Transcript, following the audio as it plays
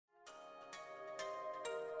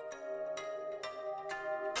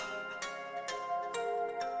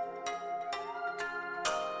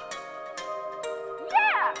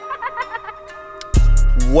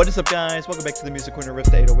What is up, guys? Welcome back to the Music Corner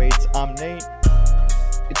Rift 808s. I'm Nate.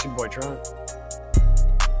 It's your boy Tron.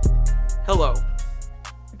 Hello.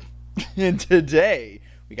 And today,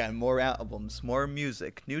 we got more albums, more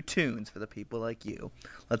music, new tunes for the people like you.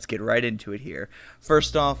 Let's get right into it here.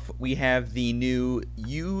 First off, we have the new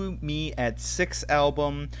You Me at 6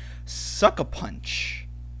 album, Sucker Punch.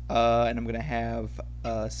 And I'm going to have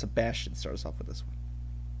Sebastian start us off with this one.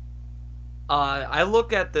 I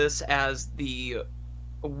look at this as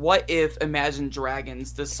what if Imagine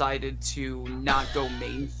Dragons decided to not go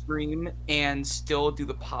mainstream and still do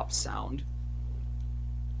the pop sound?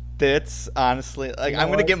 That's honestly, like, I'm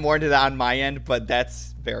going to get more into that on my end, but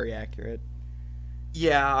that's very accurate.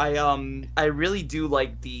 Yeah, I really do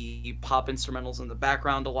like the pop instrumentals in the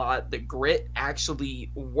background a lot. The grit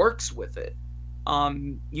actually works with it.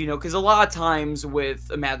 Because a lot of times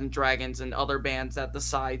with Imagine Dragons and other bands that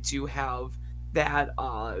decide to have that,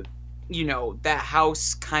 that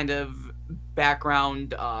house kind of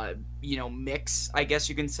background, mix, I guess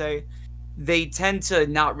you can say, they tend to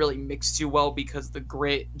not really mix too well because the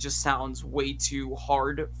grit just sounds way too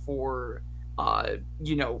hard for,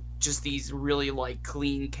 just these really, like,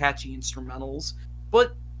 clean, catchy instrumentals.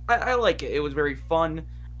 But I like it. It was very fun.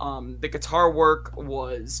 The guitar work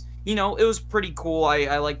was, it was pretty cool.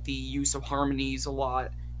 I like the use of harmonies a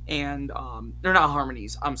lot. And, they're not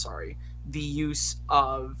harmonies, I'm sorry. The use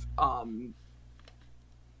of, I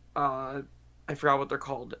forgot what they're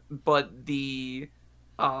called, but the,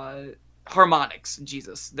 harmonics.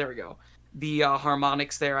 Jesus, there we go. The,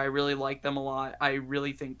 harmonics there, I really like them a lot. I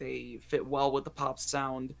really think they fit well with the pop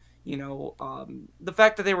sound. The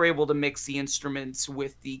fact that they were able to mix the instruments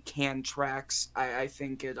with the canned tracks, I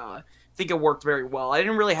think it worked very well. I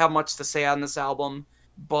didn't really have much to say on this album,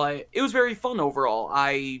 but it was very fun overall.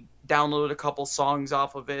 I downloaded a couple songs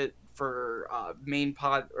off of it for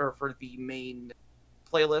for the main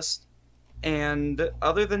playlist, and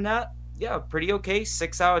other than that, yeah, pretty okay.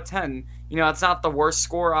 6 out of 10. It's not the worst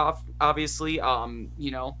score obviously,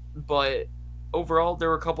 but overall, there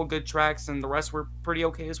were a couple good tracks, and the rest were pretty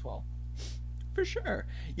okay as well. For sure.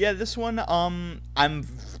 Yeah, this one, I'm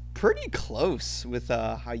pretty close with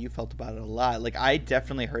how you felt about it a lot. Like, I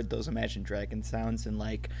definitely heard those Imagine Dragons sounds, and,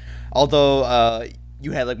 like, although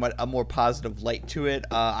you had, like, a more positive light to it,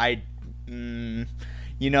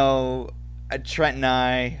 Trent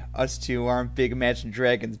and us two, aren't big Imagine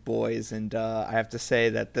Dragons boys, and I have to say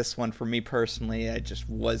that this one, for me personally, I just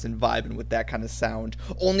wasn't vibing with that kind of sound,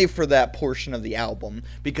 only for that portion of the album,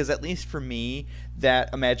 because at least for me,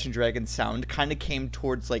 that Imagine Dragons sound kind of came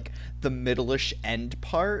towards, like, the middle-ish end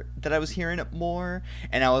part that I was hearing it more,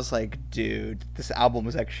 and I was like, dude, this album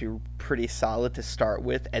was actually pretty solid to start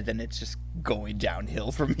with, and then it's just going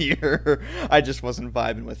downhill from here. I just wasn't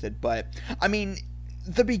vibing with it, but, I mean,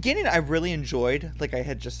 the beginning I really enjoyed, like I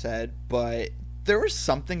had just said, but there was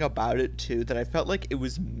something about it too that I felt like it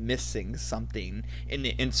was missing something in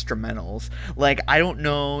the instrumentals. Like, I don't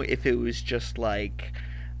know if it was just like,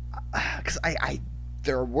 because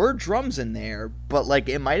there were drums in there, but like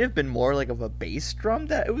it might have been more like of a bass drum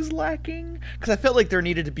that it was lacking, because I felt like there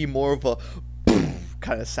needed to be more of a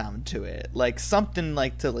kind of sound to it, like something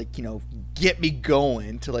like to, like, get me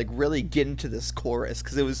going, to like really get into this chorus,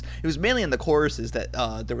 because it was mainly in the choruses that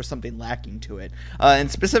there was something lacking to it, and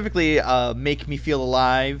specifically Make Me Feel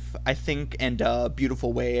Alive, I think, and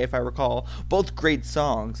Beautiful Way, if I recall, both great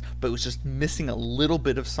songs, but it was just missing a little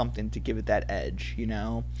bit of something to give it that edge,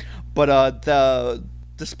 but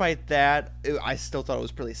despite that, I still thought it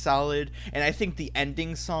was pretty solid, and I think the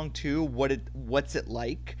ending song too, What's It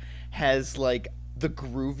Like, has like the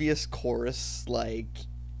grooviest chorus, like,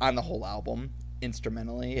 on the whole album,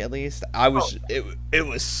 instrumentally at least. It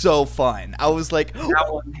was so fun. I was like, that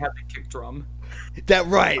one had the kick drum. That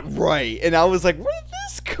right, and I was like, where did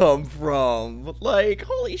this come from? Like,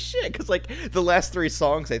 holy shit! Because like the last 3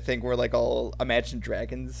 songs, I think, were like all Imagine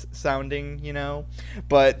Dragons sounding,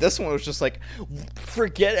 But this one was just like,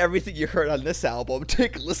 forget everything you heard on this album,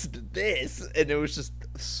 take a listen to this, and it was just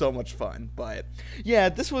so much fun. But yeah,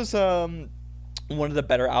 this was one of the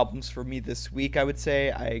better albums for me this week, I would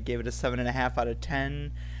say. I gave it a 7.5 out of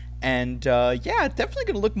 10. And definitely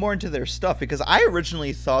gonna look more into their stuff, because I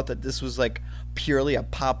originally thought that this was like purely a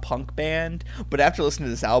pop punk band, but after listening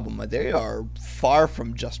to this album, they are far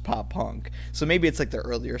from just pop punk. So maybe it's like their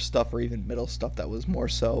earlier stuff or even middle stuff that was more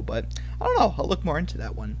so, but I don't know, I'll look more into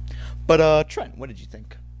that one. But Trent, what did you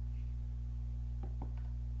think?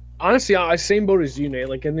 Honestly, I same boat as you, Nate.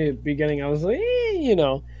 Like, in the beginning, I was like,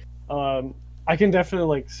 I can definitely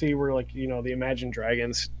like see where, like, the Imagine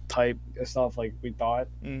Dragons type stuff, like we thought.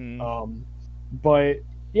 Mm-hmm. But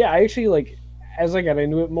yeah, I actually, like, as I got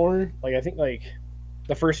into it more, like, I think, like,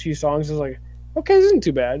 the first few songs is like, okay, this isn't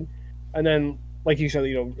too bad, and then like you said,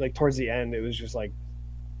 like towards the end, it was just like,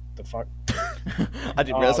 the fuck. I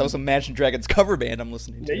didn't realize that was Imagine Dragons cover band I'm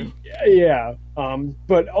listening to. Yeah.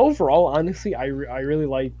 But overall, honestly, I really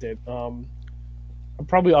liked it. I'll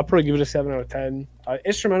probably give it a 7 out of 10.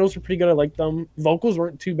 Instrumentals were pretty good. I liked them. Vocals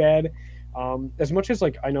weren't too bad. As much as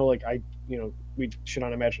like I know, like we shit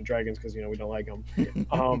on Imagine Dragons because we don't like them.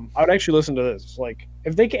 I would actually listen to this. Like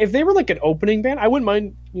if they were like an opening band, I wouldn't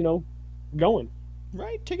mind going.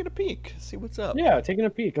 Right, taking a peek, see what's up. Yeah, taking a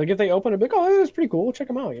peek. Like if they open, I'd be like, oh, that's pretty cool. Check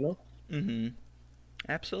them out. Mm-hmm.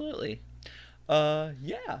 Absolutely.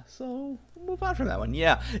 Yeah. So we'll move on from that one.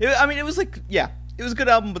 Yeah. It was like, yeah, it was a good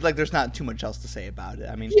album, but like, there's not too much else to say about it.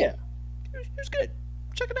 I mean, yeah, it was good.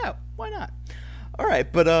 Check it out. Why not? All right,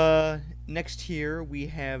 but next here we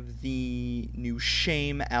have the new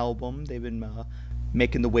Shame album. They've been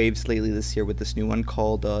making the waves lately this year with this new one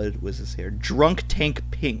called what was this here? Drunk Tank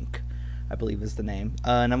Pink, I believe is the name.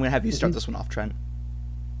 And I'm gonna have you start this one off, Trent.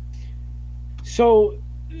 So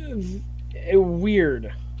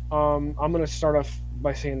weird. I'm gonna start off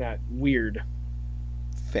by saying that weird.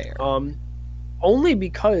 Fair. Only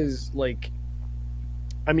because like,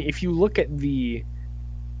 I mean, if you look at the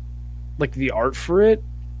art for it,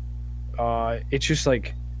 it's just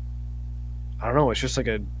like, I don't know, it's just like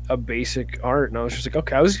a basic art, and I was just like,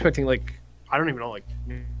 okay, I was expecting like, I don't even know, like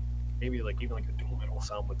maybe like even like a doom metal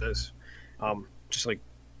sound with this, just like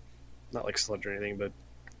not like sludge or anything, but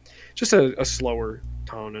just a slower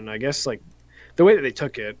tone. And I guess like the way that they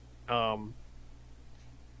took it, I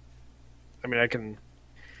mean, I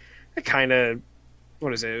kind of,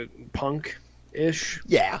 what is it, punk-ish?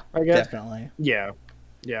 Yeah, I guess. definitely. Yeah.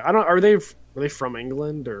 I don't. Are they from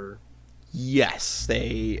England or? Yes,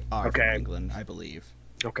 they are Okay. from England, I believe.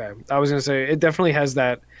 Okay, I was gonna say it definitely has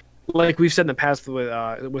that, like we've said in the past with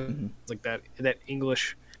like that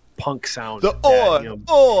English punk sound. The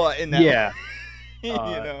in that. Yeah.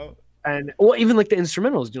 you And well, even like the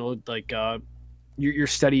instrumentals, like your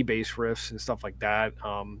steady bass riffs and stuff like that.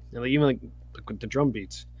 And like, even like with the drum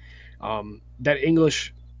beats, that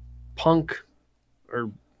English punk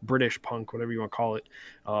or British punk, whatever you want to call it,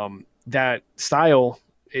 that style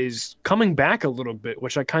is coming back a little bit,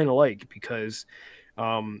 which I kind of like because,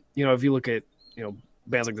 if you look at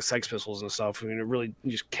bands like the Sex Pistols and stuff, I mean, it really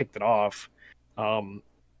just kicked it off.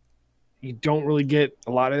 You don't really get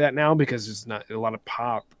a lot of that now because it's not a lot of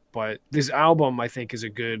pop. But this album, I think, is a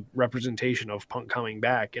good representation of punk coming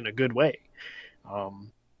back in a good way.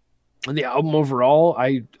 And the album overall,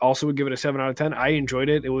 I also would give it a 7 out of 10. I enjoyed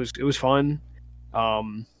it. It was fun. I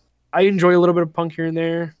enjoy a little bit of punk here and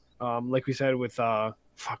there. Like we said with what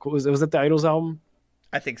was it? Was that the Idols album?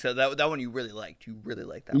 I think so. That one you really liked. You really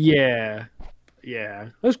liked that one. Yeah.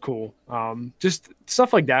 It was cool. Just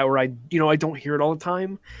stuff like that where I don't hear it all the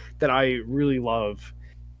time that I really love.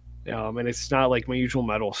 And it's not like my usual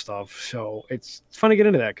metal stuff, so it's fun to get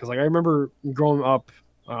into that because like I remember growing up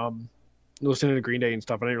listening to Green Day and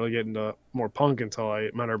stuff. I didn't really get into more punk until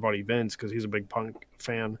I met our buddy Vince because he's a big punk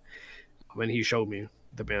fan, and he showed me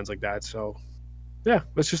the bands like that. So yeah,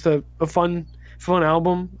 it's just a fun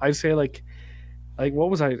album. I'd say like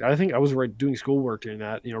what was I think I was doing schoolwork during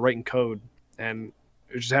that, writing code, and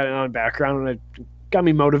I just had it on background, and it got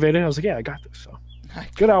me motivated. I was like, yeah, I got this. So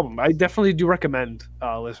good album. I definitely do recommend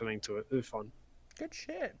listening to it. It was fun. Good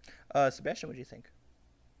shit. Sebastian, what do you think?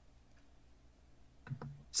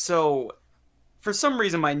 So, for some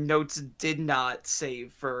reason, my notes did not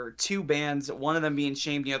save for two bands. One of them being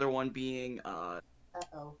Shame, the other one being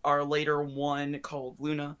our later one called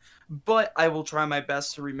Luna. But I will try my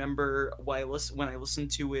best to remember when I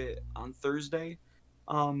listened to it on Thursday.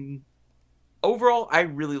 Overall, I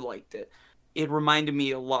really liked it. It reminded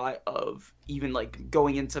me a lot of even like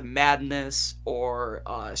Going Into Madness or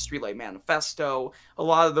Streetlight Manifesto, a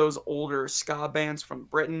lot of those older ska bands from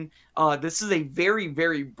Britain. This is a very,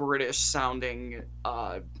 very British sounding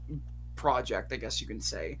project, I guess you can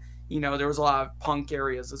say. There was a lot of punk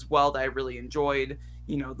areas as well that I really enjoyed.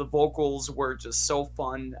 The vocals were just so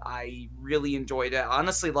fun. I really enjoyed it.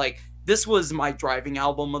 Honestly, like, this was my driving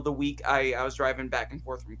album of the week. I was driving back and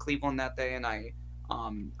forth from Cleveland that day, and I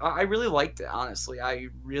really liked it, honestly. I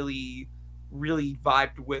really, really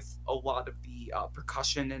vibed with a lot of the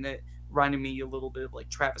percussion in it. Reminded me a little bit of like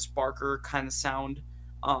Travis Barker kind of sound.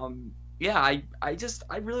 Yeah, I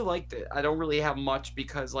really liked it. I don't really have much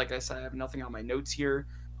because, like I said, I have nothing on my notes here.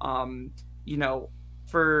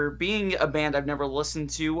 For being a band I've never listened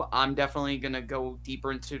to, I'm definitely going to go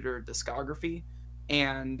deeper into their discography.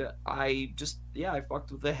 And I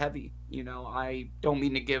fucked with it heavy. I don't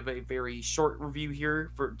mean to give a very short review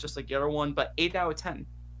here for just like the other one, but 8 out of 10.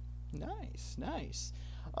 Nice, nice.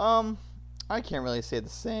 I can't really say the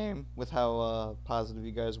same with how positive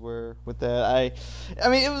you guys were with that. I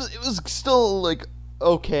mean, it was still like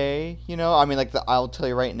okay, you know. I mean, like I'll tell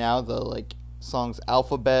you right now, the like songs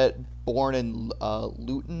Alphabet, Born in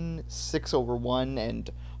Luton, 6/1, and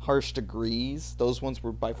Harsh Degrees. Those ones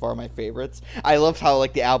were by far my favorites. I loved how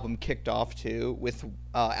like the album kicked off too with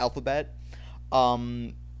Alphabet.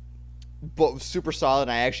 Um, but super solid.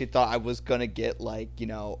 And I actually thought I was gonna get like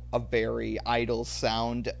a very idle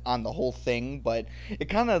sound on the whole thing, but it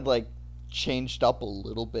kind of like changed up a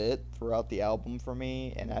little bit throughout the album for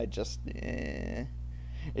me, and I just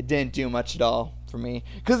it didn't do much at all for me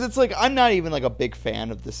because it's like I'm not even like a big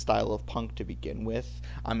fan of this style of punk to begin with.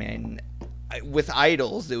 I mean, with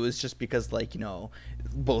Idols, it was just because like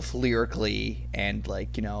both lyrically and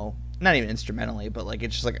like not even instrumentally, but like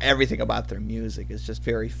it's just like everything about their music is just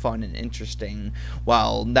very fun and interesting,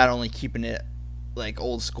 while not only keeping it like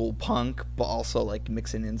old school punk, but also like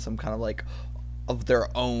mixing in some kind of like of their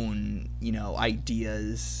own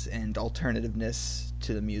ideas and alternativeness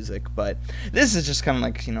to the music. But this is just kind of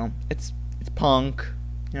like it's punk.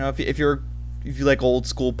 If you like old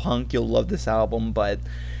school punk, you'll love this album, but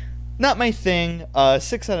not my thing.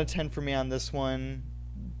 6 out of 10 for me on this one.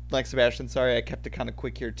 Like Sebastian, sorry I kept it kind of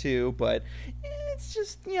quick here too, but it's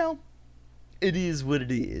just it is what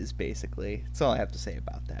it is. Basically, that's all I have to say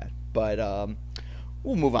about that. But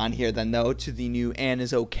we'll move on here then though to the new Anne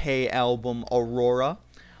Is Okay album, Aurora.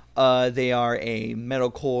 They are a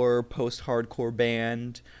metalcore post-hardcore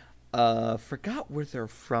band. Forgot where they're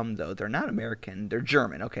from though. They're not American. They're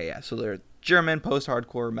German. Okay, yeah. So they're German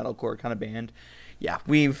post-hardcore metalcore kind of band. Yeah,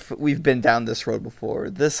 we've been down this road before.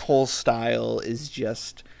 This whole style is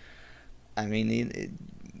just, I mean,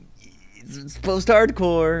 it's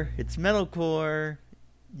post-hardcore. It's metalcore.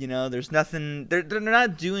 There's nothing. They're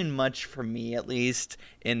not doing much for me, at least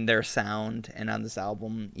in their sound and on this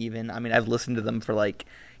album. Even I mean, I've listened to them for like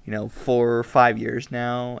 4 or 5 years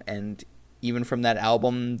now, and even from that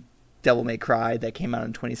album, Devil May Cry, that came out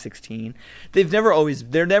in 2016, they've never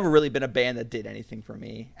really been a band that did anything for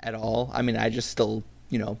me at all. I mean, I just still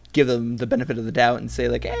give them the benefit of the doubt and say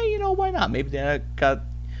like, hey, why not? Maybe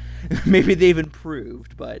maybe they've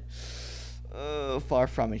improved, but far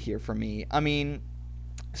from it here for me. I mean,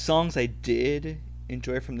 songs I did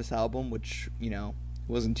enjoy from this album, which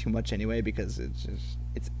wasn't too much anyway because it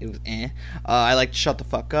was I liked Shut the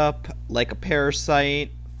Fuck Up, Like a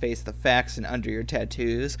Parasite, Face the Facts, and Under Your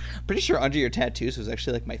Tattoos. Pretty sure Under Your Tattoos was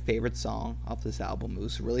actually like my favorite song off this album. It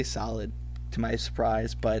was really solid to my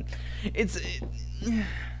surprise, but it just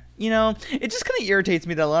kind of irritates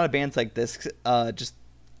me that a lot of bands like this just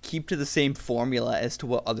keep to the same formula as to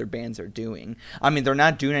what other bands are doing. I mean, they're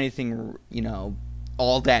not doing anything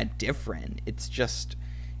all that different. It's just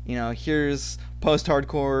here's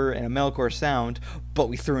post-hardcore and a metalcore sound, but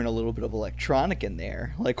we threw in a little bit of electronic in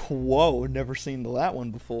there. Like, whoa, never seen that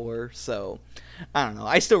one before. So, I don't know.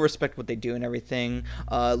 I still respect what they do and everything.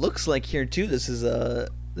 Looks like here, too,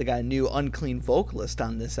 they got a new Unclean vocalist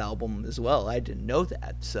on this album as well. I didn't know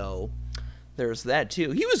that. So, there's that,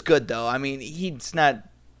 too. He was good, though. I mean, he's not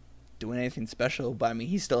doing anything special, but, I mean,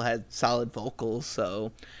 he still had solid vocals.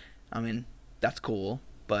 So, I mean, that's cool.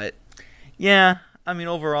 But, yeah, I mean,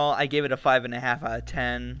 overall, I gave it a 5.5 out of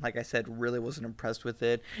 10. Like I said, really wasn't impressed with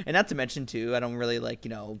it. And not to mention, too, I don't really,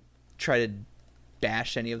 try to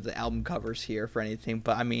bash any of the album covers here for anything.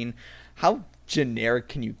 But, I mean, how generic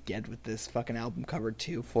can you get with this fucking album cover,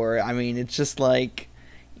 too, for it? I mean, it's just like,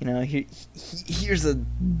 here's a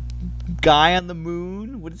guy on the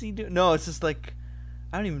moon. What does he do? No, it's just like,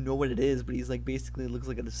 I don't even know what it is, but he's, like, basically looks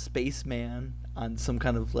like a spaceman on some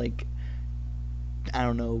kind of, like, I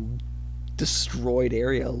don't know, destroyed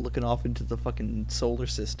area looking off into the fucking solar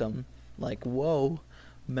system. Like, whoa,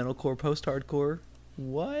 metalcore post-hardcore,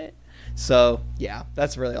 what? So yeah,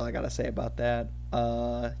 that's really all I gotta say about that.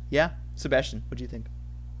 Yeah, Sebastian, what do you think?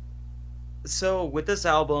 So with this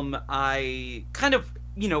album, I kind of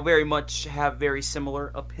very much have very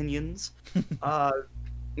similar opinions.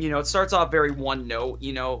 It starts off very one note.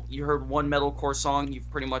 You heard one metalcore song, you've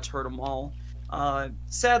pretty much heard them all.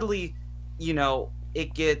 Sadly,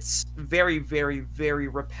 it gets very, very, very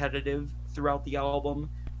repetitive throughout the album.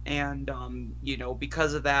 And,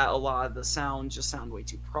 because of that, a lot of the sounds just sound way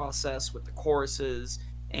too processed with the choruses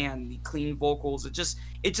and the clean vocals. It just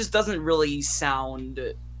doesn't really sound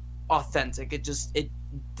authentic. It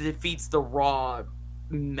defeats the raw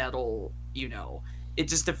metal, It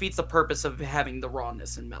just defeats the purpose of having the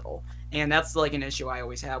rawness in metal. And that's like an issue I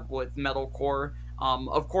always have with metalcore.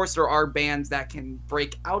 Of course, there are bands that can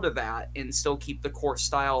break out of that and still keep the core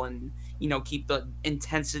style and, keep the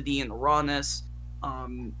intensity and the rawness.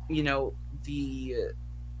 You know, the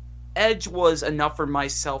edge was enough for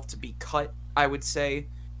myself to be cut, I would say.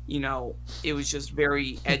 You know, it was just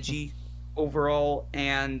very edgy overall.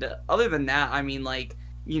 And other than that, I mean, like,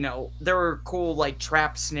 you know, there were cool, like,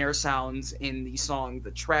 trap snare sounds in the song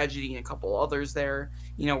The Tragedy and a couple others there,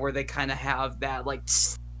 you know, where they kind of have that, like,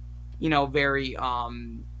 you know, very,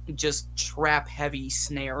 just trap heavy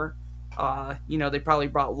snare. You know, they probably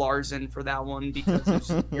brought Lars in for that one because it's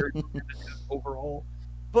very repetitive overall.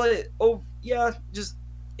 But, oh, yeah, just,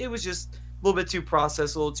 it was just a little bit too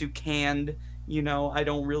processed, a little too canned. You know, I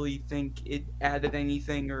don't really think it added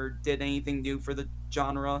anything or did anything new for the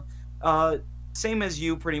genre. Same as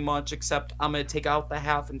you, pretty much, except I'm gonna take out the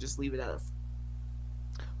half and just leave it at a.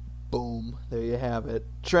 Boom. There you have it.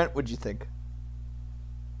 Trent, what'd you think?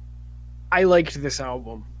 I liked this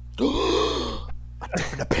album. A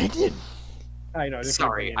different opinion. I know.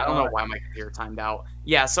 Sorry, I don't know why my computer timed out.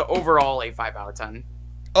 Yeah, so overall, a 5 out of 10.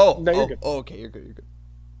 Oh, No, you're good. Okay, you're good. You're good.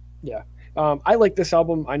 Yeah. I like this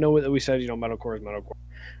album. I know that we said, you know, metalcore is metalcore.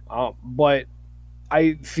 But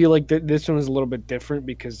I feel like this one is a little bit different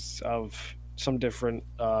because of some different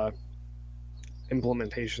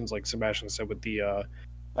implementations, like Sebastian said, with the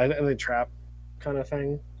trap kind of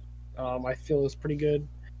thing. I feel is pretty good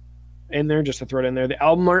in there, just to throw it in there. The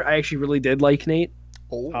album art, I actually really did like, Nate.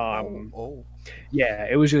 Yeah,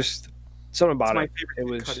 it was just something about it. It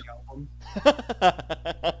was. Cudi album.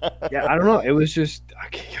 Yeah, I don't know. It was just.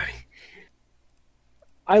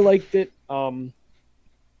 I liked it. I don't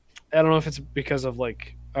know if it's because of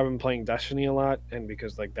like I've been playing Destiny a lot, and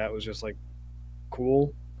because like that was just like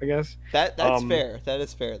cool, I guess. That's fair. That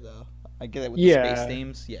is fair though. I get it with the space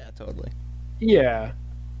themes. Yeah, totally. Yeah,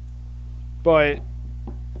 but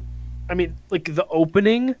I mean, like the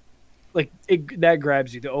opening, like that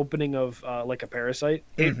grabs you. The opening of like a Parasite,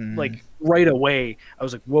 it like right away. I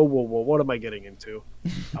was like, whoa, what am I getting into?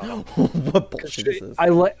 What bullshit is this? I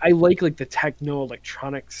like the techno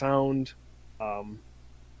electronic sound. I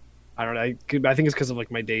don't know. I think it's because of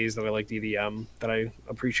like my days that I like EDM that I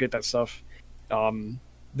appreciate that stuff. The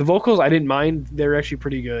vocals I didn't mind; they're actually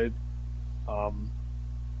pretty good.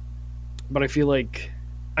 But I feel like,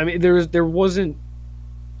 I mean, there wasn't.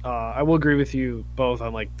 I will agree with you both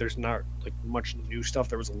on like there's not like much new stuff.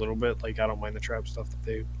 There was a little bit like I don't mind the trap stuff that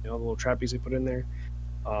they the little trappies they put in there,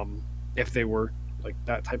 if they were like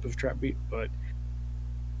that type of trap beat. But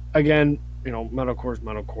again, metalcore is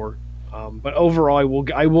metalcore. But overall,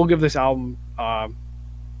 I will give this album a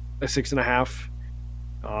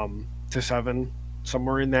 6.5 to 7,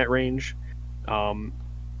 somewhere in that range. I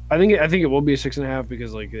think it will be a 6.5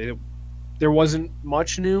 because like there wasn't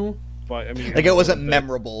much new, but I mean, like it wasn't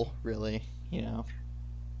memorable, really,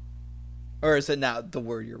 or is it not the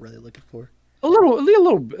word you're really looking for? A little.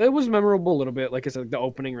 It was memorable a little bit. Like I said, the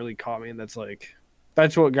opening really caught me, and that's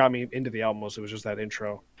what got me into the album most. It was just that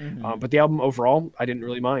intro. But the album overall, I didn't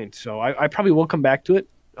really mind. So I probably will come back to it.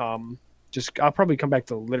 I'll probably come back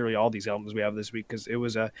to literally all these albums we have this week because it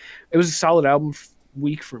was a solid album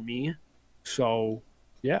week for me. So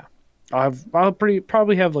yeah, I'll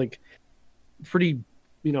probably have like pretty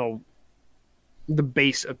the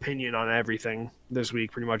base opinion on everything this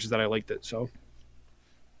week. Pretty much is that I liked it. So.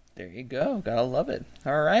 There you go. Gotta love it.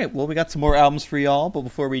 All right. Well, we got some more albums for y'all, but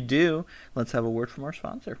before we do, let's have a word from our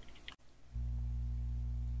sponsor.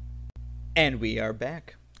 And we are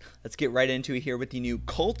back. Let's get right into it here with the new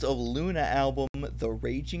Cult of Luna album, The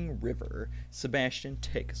Raging River. Sebastian,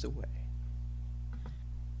 take us away.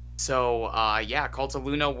 So, Cult of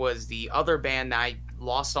Luna was the other band that I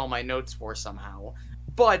lost all my notes for somehow.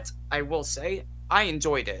 But I will say, I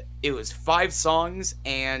enjoyed it. It was 5 songs,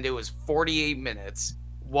 and it was 48 minutes.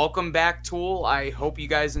 Welcome back, Tool. I hope you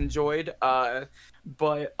guys enjoyed.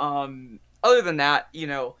 But other than that,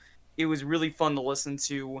 it was really fun to listen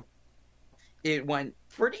to. It went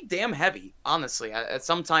pretty damn heavy, honestly.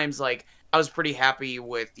 Sometimes, I was pretty happy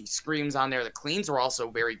with the screams on there. The cleans were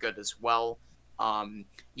also very good as well.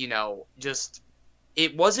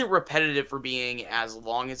 It wasn't repetitive for being as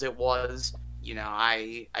long as it was.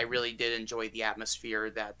 I really did enjoy the atmosphere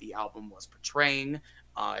that the album was portraying.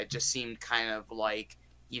 It just seemed kind of like,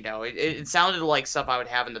 it sounded like stuff I would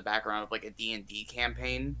have in the background of like a D&D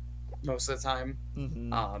campaign most of the time.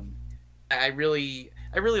 Mm-hmm. I really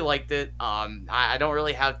liked it. I don't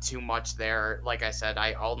really have too much there. Like I said,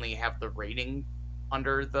 I only have the rating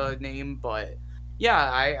under the name, but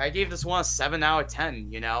yeah, I gave this one a 7 out of 10.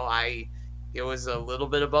 It was a little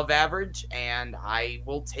bit above average, and I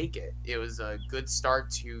will take it. It was a good start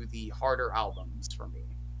to the harder albums for me.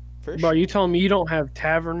 Bro, you telling me you don't have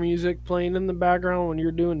tavern music playing in the background when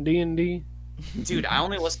you're doing D&D? Dude, I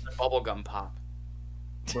only listen to Bubblegum Pop.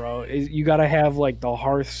 bro. You gotta have like the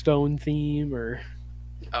Hearthstone theme, or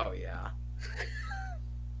Oh yeah.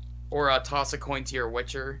 Or toss a coin to your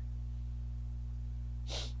Witcher.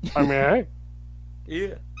 I mean, hey,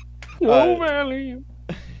 Yeah. oh Valley.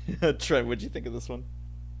 Trent, what'd you think of this one?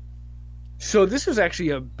 So this was actually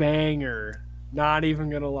a banger. Not even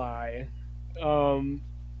gonna lie.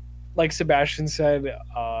 Like Sebastian said,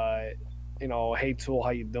 hey Tool, how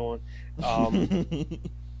you doing?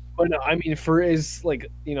 But no, I mean, for his like,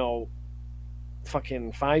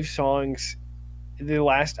 fucking 5 songs, the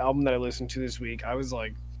last album that I listened to this week, I was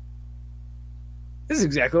like, this is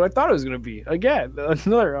exactly what I thought it was gonna be. Again,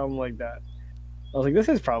 another album like that. I was like, this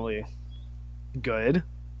is probably good.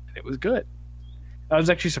 And it was good. I was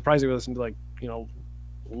actually surprised I listened to like,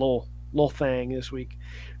 Lil Thang this week.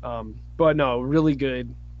 But no, really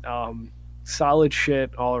good. Solid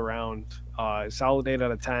shit all around. Solid 8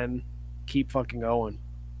 out of 10. Keep fucking going.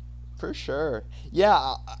 For sure.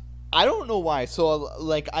 Yeah, I don't know why. So,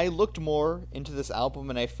 like, I looked more into this album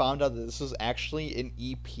and I found out that this was actually an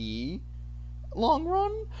EP long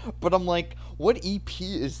run. But I'm like, what EP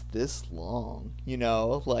is this long?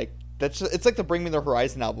 Like, it's like the Bring Me the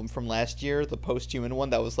Horizon album from last year, the Post-Human one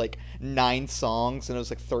that was like 9 songs and it was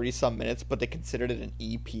like 30-some minutes, but they considered it an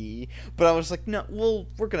EP. But I was like, no, well,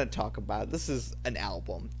 we're gonna talk about it. This is an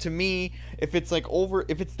album. To me, if it's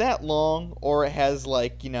that long or it has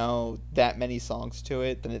like that many songs to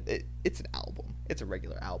it, then it's an album. It's a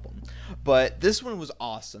regular album. But this one was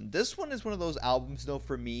awesome. This one is one of those albums, though,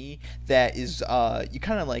 for me, that is you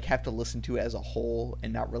kind of like have to listen to it as a whole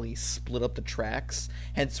and not really split up the tracks.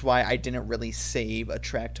 Hence why I didn't really save a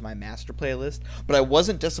track to my master playlist. But I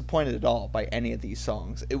wasn't disappointed at all by any of these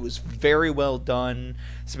songs. It was very well done.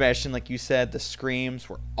 Sebastian, like you said, the screams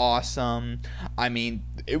were awesome. I mean,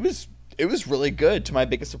 it was really good, to my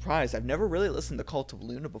biggest surprise. I've never really listened to Cult of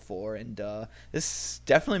Luna before, and this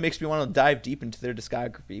definitely makes me want to dive deep into their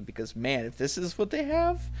discography, because, man, if this is what they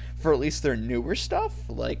have for at least their newer stuff,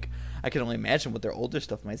 like, I can only imagine what their older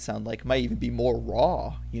stuff might sound like. It might even be more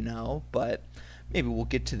raw, but maybe we'll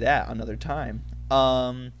get to that another time.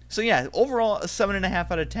 So, yeah, overall, a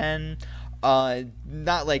 7.5 out of 10.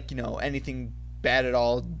 Not, like, anything bad at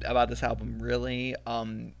all about this album, really.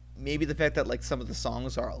 Maybe the fact that like some of the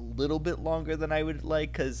songs are a little bit longer than I would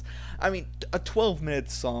like, because I mean, a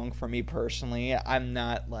 12-minute song for me personally, I'm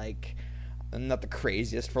not the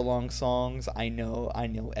craziest for long songs. I know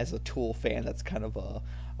as a Tool fan that's kind of a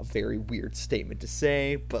very weird statement to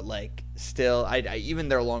say, but like still, I even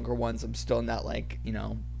their longer ones, I'm still not like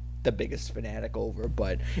the biggest fanatic over,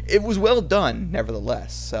 but it was well done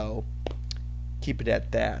nevertheless. So keep it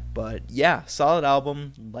at that. But yeah, solid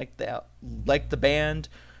album. Like the band.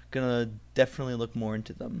 Gonna definitely look more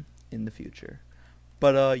into them in the future.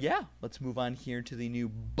 But yeah, let's move on here to the new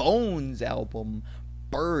Bones album,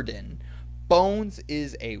 Burden. Bones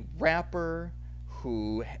is a rapper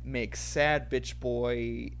who makes sad bitch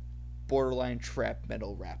boy, borderline trap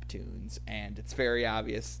metal rap tunes, and it's very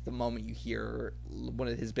obvious the moment you hear one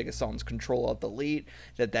of his biggest songs, Control Alt Delete,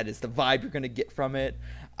 that is the vibe you're gonna get from it.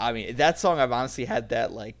 I mean, that song, I've honestly had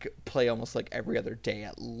that like play almost like every other day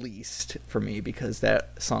at least for me, because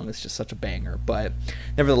that song is just such a banger. But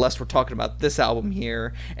nevertheless, we're talking about this album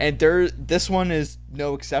here, and this one is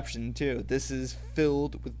no exception too. This is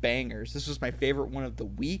filled with bangers. This was my favorite one of the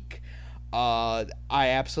week. I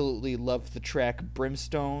absolutely love the track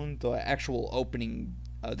Brimstone, the actual opening,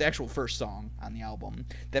 the actual first song on the album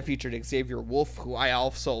that featured Xavier Wolf, who I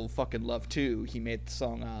also fucking love too. He made the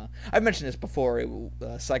song, I've mentioned this before,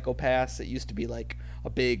 Psychopaths. It used to be like a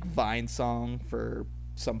big Vine song for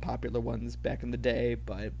some popular ones back in the day.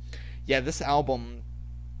 But yeah, this album,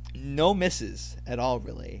 no misses at all,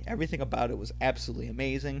 really. Everything about it was absolutely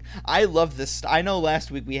amazing. I love this. I know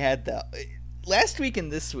last week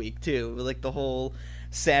and this week too, like the whole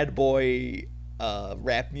sad boy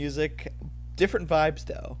rap music, different vibes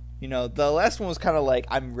though. The last one was kind of like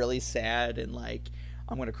I'm really sad and like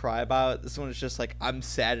I'm gonna cry about it. This one is just like I'm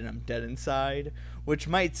sad and I'm dead inside, which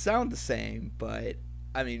might sound the same, but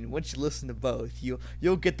I mean, once you listen to both,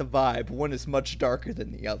 you'll get the vibe. One is much darker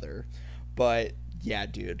than the other, but yeah,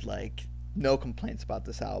 dude, like no complaints about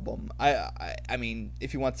this album. I mean,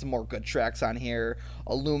 if you want some more good tracks on here,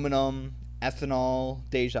 Aluminum, Ethanol,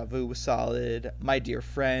 Deja Vu was solid. My Dear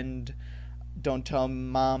Friend, Don't Tell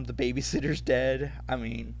Mom the Babysitter's Dead. I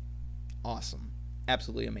mean, awesome.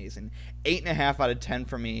 Absolutely amazing. 8.5 out of 10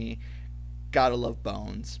 for me. Gotta love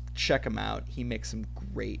Bones. Check him out. He makes some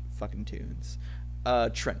great fucking tunes.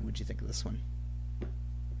 Trent, what'd you think of this one?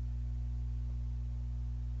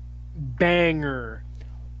 Banger.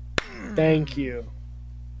 Thank you.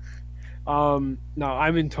 No,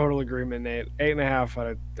 I'm in total agreement, Nate. 8.5 out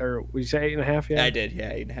of, or would you say 8.5? Yeah, I did,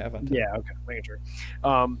 yeah, 8.5 on 10. yeah. Okay, making sure.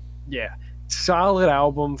 Yeah, solid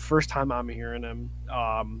album. First time I'm hearing him.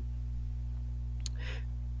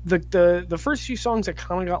 The first few songs I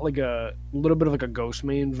kind of got like a little bit of like a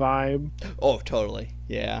Ghostman vibe. Oh, totally,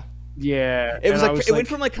 yeah. Yeah, It was and like it went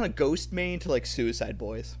from like kind of Ghostman to like Suicide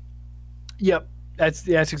Boys. Yep, that's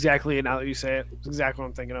exactly it. Now that you say it, it's exactly what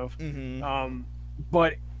I'm thinking of. Mm-hmm.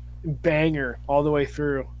 But banger all the way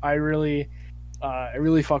through. I really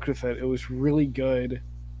fucked with it. It was really good.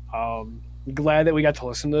 Glad that we got to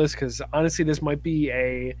listen to this because honestly, this might be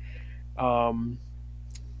a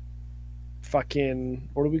fucking,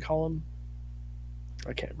 what do we call them?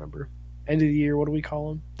 I can't remember. End of the year. What do we call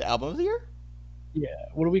them? The album of the year? Yeah.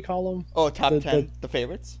 What do we call them? Oh, top 10, the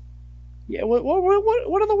favorites. Yeah. What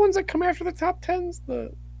are the ones that come after the top 10s?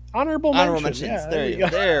 The honorable mentions. Yeah, there you go.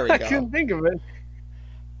 There we go. I couldn't think of it.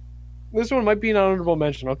 This one might be an honorable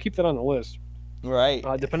mention. I'll keep that on the list. Right.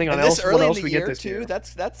 Depending on what else we get this too. Year.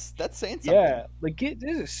 That's saying something. Yeah, like this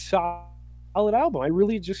is a solid album. I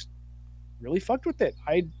really fucked with it.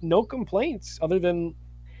 I had no complaints other than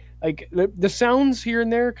like the sounds here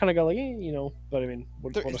and there kind of go like, but I mean,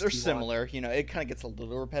 they're similar. It kind of gets a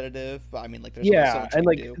little repetitive, but I mean, like there's yeah, so much and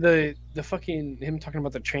like do. the fucking him talking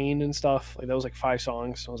about the chain and stuff. Like that was like 5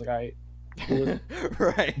 songs. So I was like,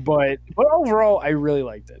 right. But overall, I really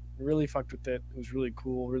liked it. I really fucked with it. It was really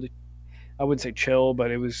cool. Really, I wouldn't say chill,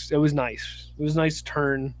 but it was nice. It was a nice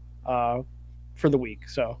turn for the week.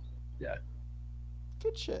 So yeah,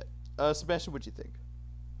 good shit. Sebastian, what'd you think?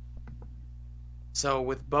 So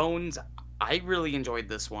with Bones, I really enjoyed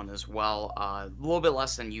this one as well. A little bit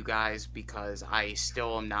less than you guys because I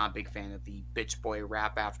still am not a big fan of the bitch boy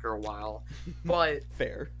rap after a while. But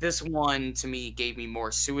fair. This one to me gave me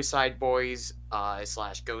more Suicide Boys /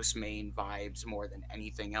 Ghostman vibes more than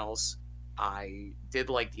anything else. I did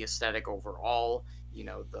like the aesthetic overall.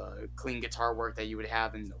 The clean guitar work that you would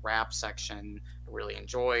have in the rap section, I really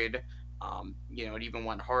enjoyed. It even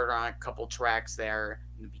went harder on a couple tracks there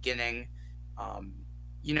in the beginning.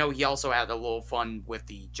 He also had a little fun with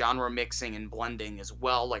the genre mixing and blending as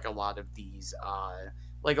well, like a lot of these, I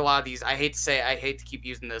hate to keep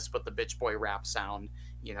using this, but the bitch boy rap sound,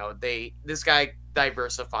 this guy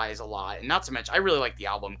diversifies a lot, and not to mention, I really like the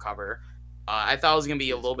album cover. I thought it was going to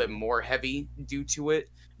be a little bit more heavy due to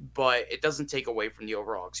it, but it doesn't take away from the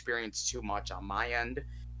overall experience too much on my end.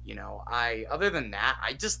 Other than that,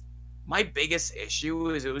 my biggest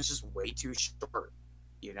issue is it was just way too short.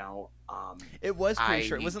 It was pretty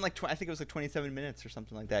short. It wasn't like I think it was like 27 minutes or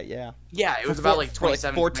something like that. Yeah. Yeah, it was about like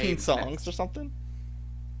 27, 14 songs or something.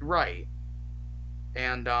 Right.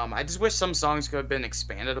 And I just wish some songs could have been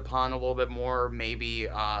expanded upon a little bit more. Maybe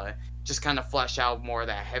just kind of flesh out more of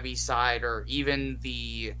that heavy side, or even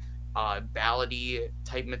the ballady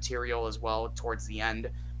type material as well towards the end.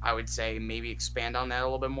 I would say maybe expand on that a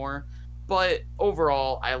little bit more. But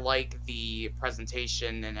overall, I like the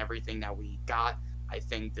presentation and everything that we got. I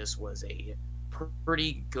think this was a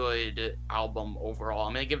pretty good album overall.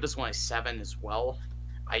 I'm going to give this one a 7 as well.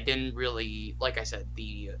 I didn't really, like I said,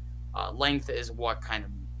 the length is what kind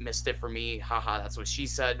of missed it for me. Haha, that's what she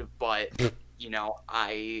said. But,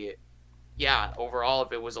 overall,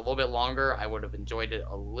 if it was a little bit longer, I would have enjoyed it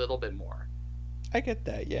a little bit more. I get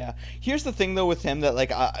that, yeah. Here's the thing, though, with him that,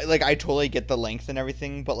 I totally get the length and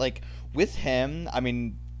everything, but, with him, I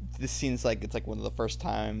mean, this seems like it's, one of the first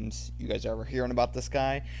times you guys are ever hearing about this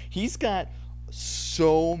guy. He's got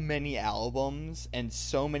so many albums and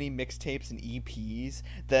so many mixtapes and EPs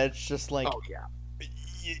that it's just, oh, yeah.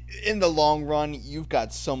 In the long run, you've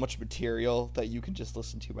got so much material that you can just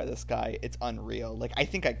listen to by this guy. It's unreal. I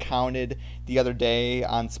think I counted the other day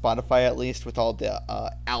on Spotify, at least, with all the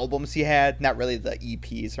albums he had. Not really the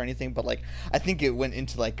EPs or anything, but I think it went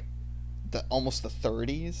into almost the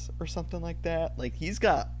 30s or something like that. He's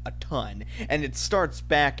got a ton, and it starts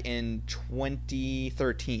back in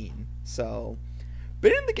 2013. So,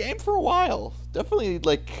 been in the game for a while. Definitely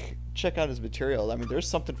check out his material. I mean, there's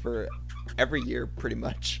something for every year pretty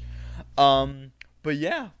much. But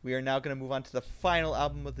yeah, we are now going to move on to the final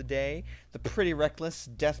album of the day, The Pretty Reckless,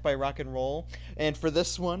 Death by Rock and Roll. And for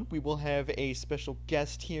this one, we will have a special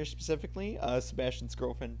guest here specifically. Sebastian's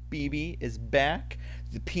girlfriend, BB, is back.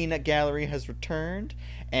 The Peanut Gallery has returned,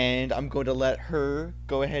 and I'm going to let her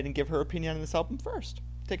go ahead and give her opinion on this album first.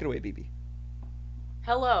 Take it away, BB.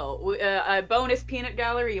 Hello. Bonus Peanut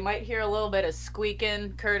Gallery. You might hear a little bit of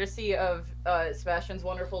squeaking, courtesy of Sebastian's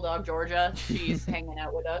wonderful dog, Georgia. She's hanging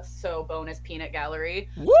out with us, so bonus Peanut Gallery.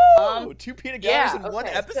 Woo! 2 peanut galleries in one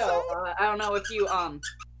episode? So, I don't know if you...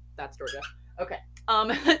 That's Georgia. Okay.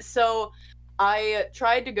 So, I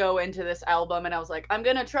tried to go into this album and I was like, I'm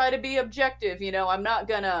gonna try to be objective, you know, I'm not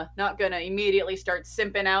gonna immediately start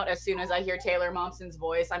simping out as soon as I hear Taylor Momsen's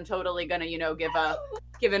voice. I'm totally gonna, you know,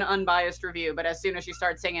 give an unbiased review. But as soon as she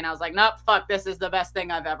starts singing, I was like, nope, fuck, this is the best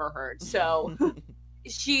thing I've ever heard. So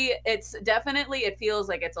it's definitely, it feels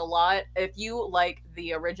like it's a lot. If you like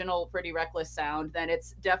the original Pretty Reckless sound, then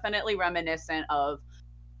it's definitely reminiscent of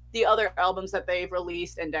the other albums that they've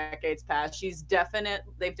released in decades past.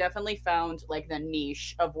 They've definitely found like the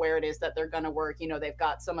niche of where it is that they're gonna work. You know, they've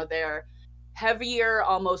got some of their heavier,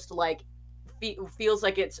 almost like feels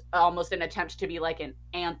like it's almost an attempt to be like an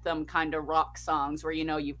anthem kind of rock songs, where, you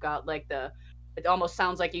know, you've got like it almost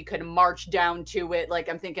sounds like you could march down to it. Like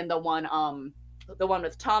I'm thinking the one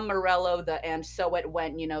with Tom Morello, and So It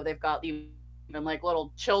Went. You know, they've got even like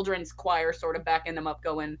little children's choir sort of backing them up,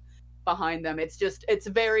 going behind them. It's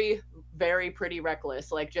very, very Pretty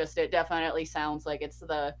Reckless. Like, just, it definitely sounds like it's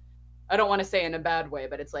I don't want to say in a bad way,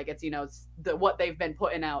 but it's like, it's, you know, it's what they've been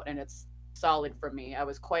putting out, and it's solid for me. I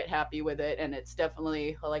was quite happy with it, and it's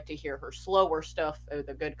definitely, I like to hear her slower stuff with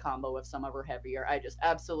a good combo of some of her heavier. I just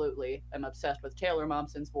absolutely am obsessed with Taylor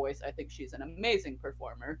Momsen's voice. I think she's an amazing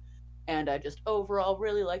performer, and I just overall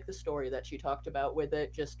really like the story that she talked about with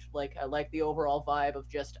it. Just like, I like the overall vibe of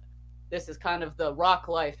just, this is kind of the rock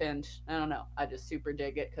life, and I don't know, I just super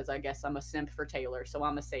dig it, because I guess I'm a simp for Taylor, so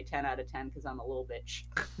I'm gonna say 10 out of 10 because I'm a little bitch.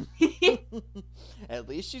 At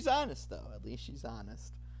least she's honest, though. At least she's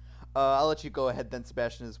honest. I'll let you go ahead then,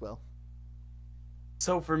 Sebastian, as well.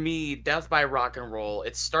 So for me, Death by Rock and Roll,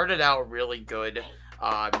 it started out really good.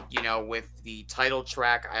 You know, with the title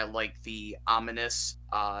track, I like the ominous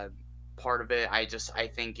part of it. I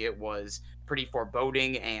think it was pretty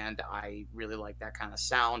foreboding, and I really like that kind of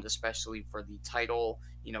sound, especially for the title,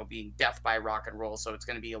 you know, being Death by Rock and Roll, so it's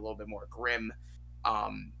going to be a little bit more grim.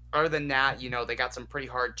 Other than that, you know, they got some pretty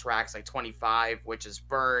hard tracks like 25, which is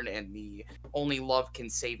Burn, and the Only Love Can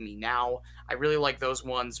Save Me Now. I really like those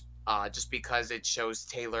ones just because it shows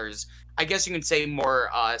Taylor's, I guess you can say, more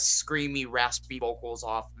screamy, raspy vocals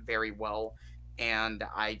off very well, and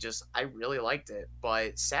I really liked it.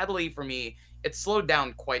 But sadly for me, it slowed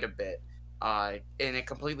down quite a bit. And it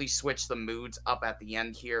completely switched the moods up at the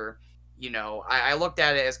end here. You know, I looked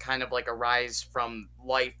at it as kind of like a rise from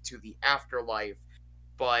life to the afterlife,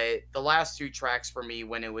 but the last two tracks for me,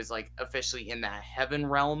 when it was like officially in that heaven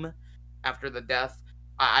realm after the death,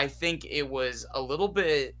 I think it was a little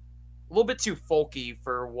bit too folky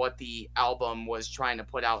for what the album was trying to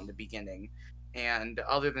put out in the beginning. And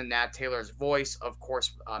other than that, Taylor's voice, of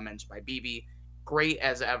course, mentioned by BB, great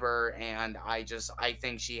as ever, and I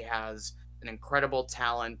think she has an incredible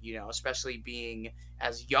talent, you know, especially being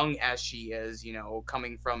as young as she is, you know,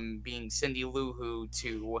 coming from being Cindy Lou Who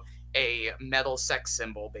to a metal sex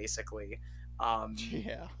symbol, basically.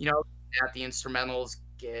 Yeah. You know, at the instrumentals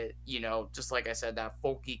get, you know, just like I said, that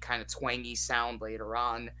folky kind of twangy sound later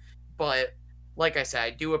on. But like I said, I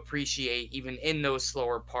do appreciate, even in those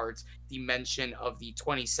slower parts, the mention of the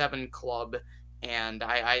 27 Club, and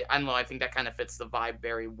I don't know, I think that kind of fits the vibe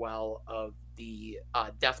very well of the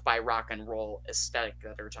Death by Rock and Roll aesthetic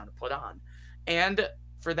that they're trying to put on. And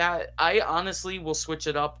for that, I honestly will switch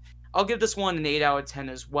it up. I'll give this one an 8 out of 10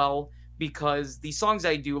 as well, because the songs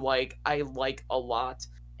I do like, I like a lot.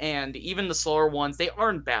 And even the slower ones, they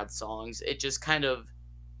aren't bad songs. It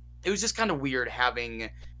was just kind of weird having,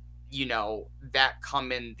 you know, that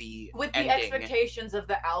come in the with ending. The expectations of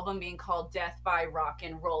the album being called Death by Rock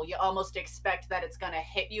and Roll, you almost expect that it's gonna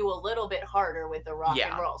hit you a little bit harder with the rock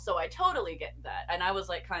and roll. So I totally get that. And I was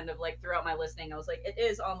like, kind of like, throughout my listening, I was like, it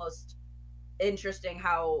is almost interesting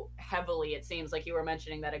how heavily it seems like you were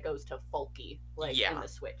mentioning that it goes to folky, like, in the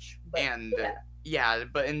switch. But, and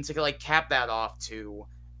and to like cap that off too,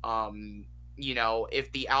 you know, if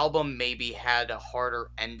the album maybe had a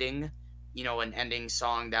harder ending, you know, an ending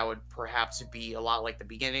song that would perhaps be a lot like the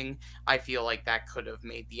beginning, I feel like that could have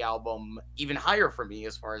made the album even higher for me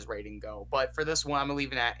as far as rating go. But for this one, I'm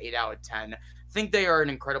leaving it at 8 out of 10. I think they are an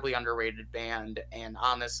incredibly underrated band, and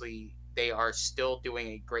honestly, they are still doing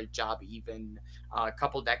a great job even a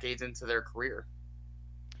couple decades into their career.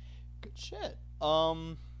 Good shit.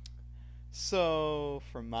 So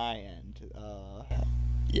from my end,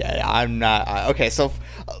 I'm not okay. So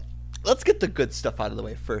let's get the good stuff out of the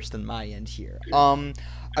way first on my end here.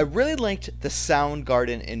 I really liked the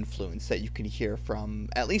Soundgarden influence that you can hear from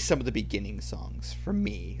at least some of the beginning songs for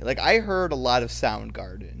me. Like, I heard a lot of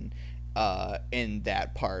Soundgarden in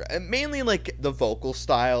that part, and mainly like the vocal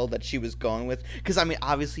style that she was going with, because I mean,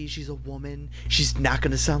 obviously she's a woman, she's not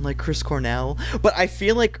going to sound like Chris Cornell, but I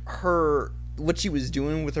feel like her what she was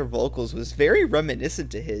doing with her vocals was very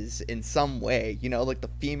reminiscent to his in some way, you know, like the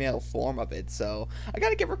female form of it. So I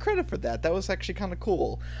gotta give her credit for that. That was actually kind of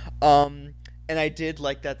cool. And I did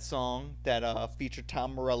like that song that featured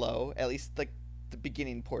Tom Morello, at least like the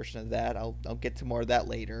beginning portion of that. I'll get to more of that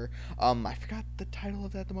later. I forgot the title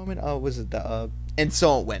of that at the moment. Oh, was it the And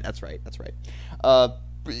So It Went? That's right.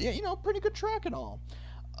 But yeah, you know, pretty good track and all.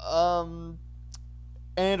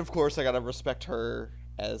 And of course, I gotta respect her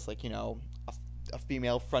as like, you know, a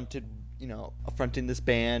female fronted, you know, fronting this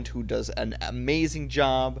band who does an amazing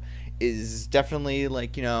job, is definitely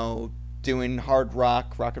like, you know, doing hard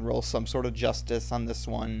rock and roll some sort of justice on this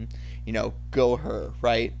one. You know, go her,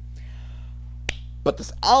 right? But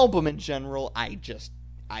this album in general, I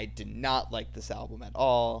did not like this album at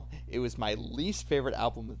all. It was my least favorite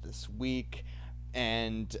album of this week.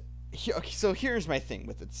 And so here's my thing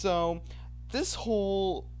with it. So this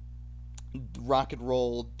whole rock and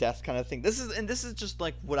roll death kind of thing, this is just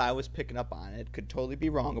like what I was picking up on. It could totally be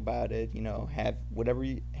wrong about it, you know, have whatever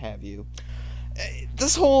you have you.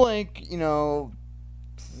 This whole, like, you know,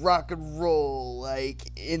 rock and roll, like,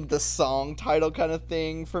 in the song title kind of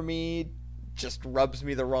thing for me just rubs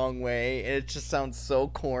me the wrong way, and it just sounds so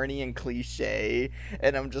corny and cliche,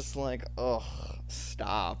 and I'm just like, ugh,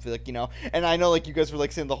 stop, like, you know. And I know, like, you guys were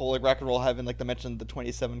like saying the whole like rock and roll heaven, like the mention of the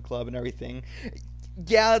 27 Club and everything.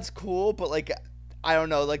 Yeah, it's cool, but like, I don't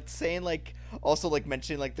know, like saying like also like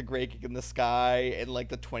mentioning like the Great Gig in the Sky and like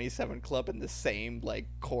the 27 Club in the same like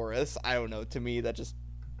chorus, I don't know, to me that just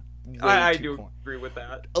I do agree with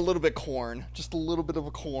that. A little bit corn, just a little bit of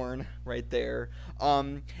a corn right there.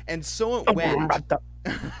 And so it went.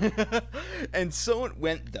 And so it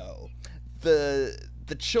went though.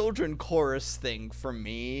 The children chorus thing for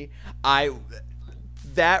me,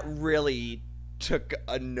 that really took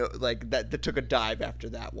that took a dive after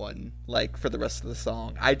that one, like for the rest of the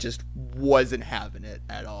song. I just wasn't having it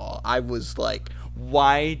at all. I was like,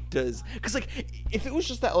 because like if it was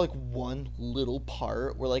just that like one little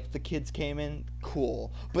part where like the kids came in,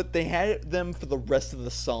 cool, but they had them for the rest of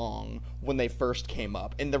the song when they first came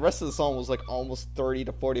up, and the rest of the song was like almost 30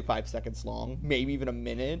 to 45 seconds long, maybe even a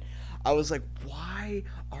minute. I was like, why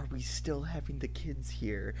are we still having the kids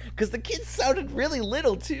here? Because the kids sounded really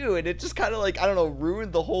little too, and it just kind of like, I don't know,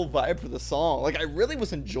 ruined the whole vibe for the song. Like, I really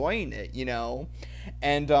was enjoying it, you know?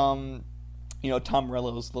 And, you know, Tom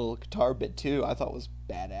Morello's little guitar bit too, I thought was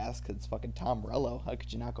badass, because it's fucking Tom Morello. How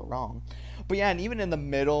could you not go wrong? But yeah, and even in the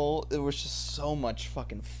middle, there was just so much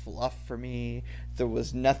fucking fluff for me. There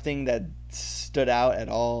was nothing that stood out at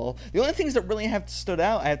all. The only things that really have stood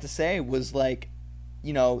out, I have to say, was like,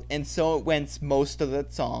 you know, And So It Went most of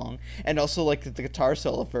that song, and also like the guitar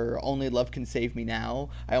solo for Only Love Can Save Me Now.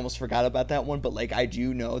 I almost forgot about that one, but like I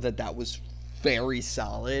do know that was very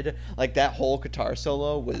solid. Like that whole guitar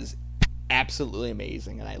solo was absolutely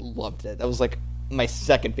amazing, and I loved it. That was like my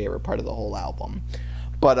second favorite part of the whole album.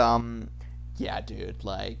 But yeah, dude,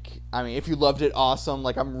 like, I mean, if you loved it, awesome.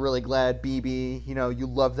 Like, I'm really glad, BB, you know, you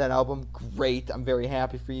loved that album. Great. I'm very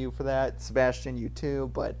happy for you for that. Sebastian, you too,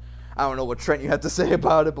 but I don't know what Trent you have to say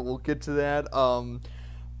about it, but we'll get to that.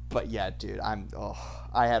 But yeah, dude,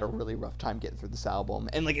 I had a really rough time getting through this album.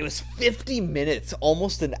 And like, it was 50 minutes,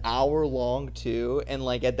 almost an hour long too. And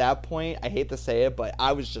like, at that point, I hate to say it, but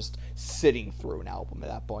I was just sitting through an album at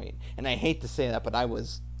that point. And I hate to say that, but I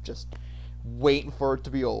was just waiting for it to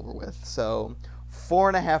be over with. So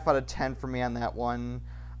 4.5 out of 10 for me on that one.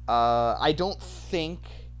 I don't think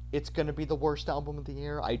it's gonna be the worst album of the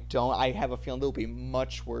year. I have a feeling it'll be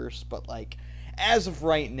much worse, but like, as of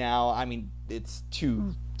right now, I mean, it's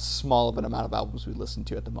too small of an amount of albums we listen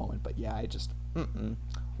to at the moment. But yeah, I just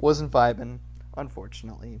wasn't vibing,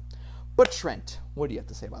 unfortunately. But Trent, what do you have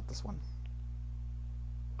to say about this one?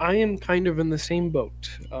 I am kind of in the same boat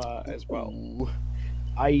as well.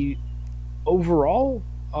 I overall,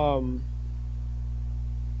 I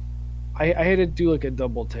had to do like a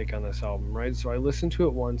double take on this album, right? So I listened to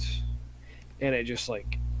it once, and it just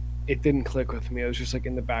like, it didn't click with me. It was just like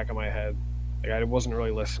in the back of my head. Like, I wasn't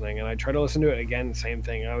really listening, and I tried to listen to it again, same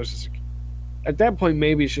thing. I was just, at that point,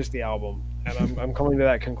 maybe it's just the album, and I'm coming to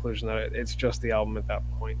that conclusion that it's just the album at that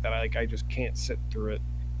point, that I just can't sit through it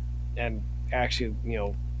and actually, you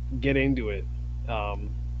know, get into it.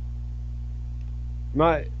 I'm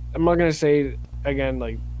not gonna say again,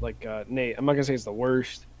 like Nate, I'm not gonna say it's the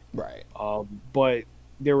worst, right? But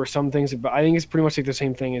there were some things about, I think it's pretty much like the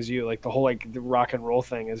same thing as you, like the whole like the rock and roll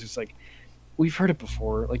thing is just like, we've heard it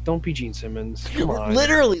before. Like, don't be Gene Simmons. Come on.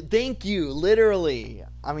 Literally, thank you. Literally.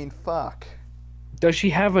 I mean, fuck. Does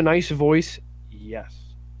she have a nice voice? Yes,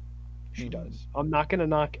 she does. I'm not gonna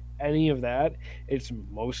knock any of that. It's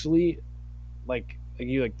mostly like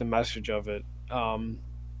like the message of it, and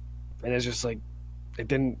it's just like it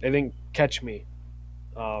didn't catch me,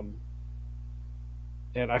 and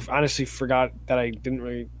I honestly forgot that I didn't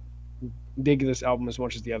really dig this album as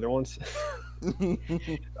much as the other ones.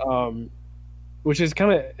 um, which is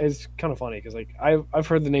kind of funny because like I've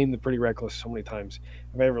heard the name The Pretty Reckless so many times.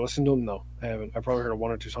 Have I ever listened to them? No, I haven't. I probably heard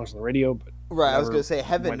one or two songs on the radio, but Right, I was gonna say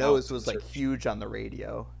Heaven went Knows out was and like searched. huge on the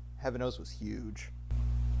radio. Heaven Knows was huge.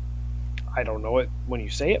 I don't know it when you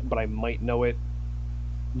say it, but I might know it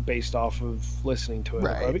based off of listening to it.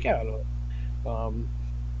 Right. Like, yeah, I know it.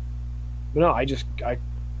 But no, I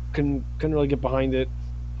couldn't really get behind it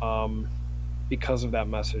because of that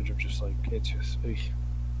message of just like it's just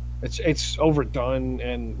it's overdone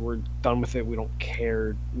and we're done with it. We don't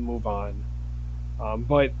care. Move on.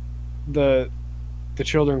 But the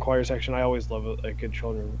children choir section, I always love a good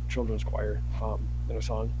children's choir in a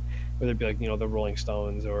song, whether it be like the Rolling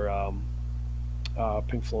Stones or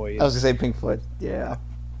Pink Floyd. I was gonna say Pink Floyd. Yeah.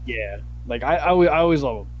 Yeah, like I always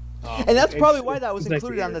love them. And that's probably why that was it's nice to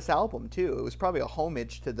included on hear. this album too. It was probably a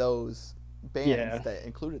homage to those bands Yeah. that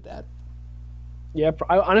included that. Yeah,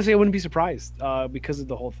 honestly, I wouldn't be surprised because of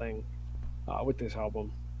the whole thing with this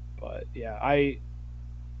album. But yeah, I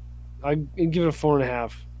give it a 4.5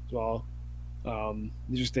 as well.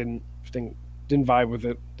 It just didn't vibe with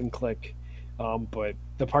it, didn't click. But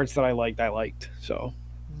the parts that I liked. So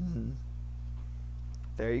Mhm.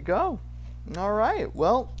 There you go. All right.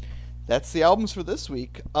 Well, that's the albums for this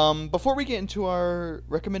week. Before we get into our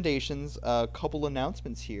recommendations, a couple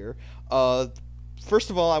announcements here.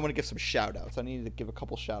 First of all, I want to give some shout outs. I need to give a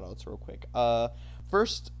couple shout outs real quick.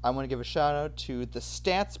 First, I want to give a shout out to the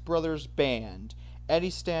Stats Brothers Band.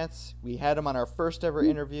 Eddie Stats, we had him on our first ever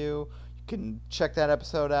interview. You can check that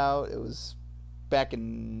episode out. It was back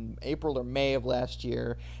in April or May of last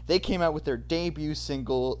year. They came out with their debut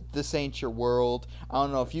single, This Ain't Your World. I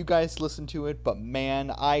don't know if you guys listened to it, but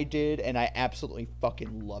man, I did, and I absolutely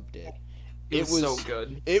fucking loved it. It was so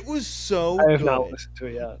good. It was so I have good. not listened to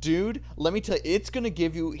it yet. Dude, let me tell you, it's gonna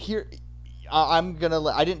give you here. I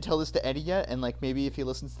didn't tell this to Eddie yet, and like maybe if he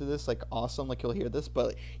listens to this, like awesome, like he'll hear this.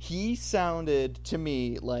 But he sounded to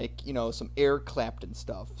me like some Eric Clapton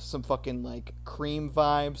stuff, some fucking like Cream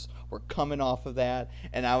vibes were coming off of that,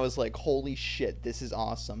 and I was like, holy shit, this is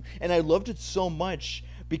awesome, and I loved it so much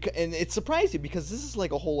because, and it surprised you because this is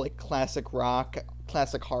like a whole like classic rock,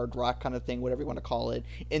 classic hard rock kind of thing, whatever you want to call it,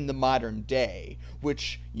 in the modern day.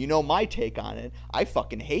 Which my take on it, I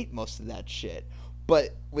fucking hate most of that shit.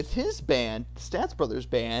 But with his band, the Stats Brothers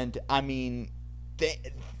Band, I mean,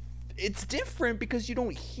 it's different because you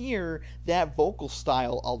don't hear that vocal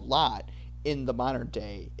style a lot in the modern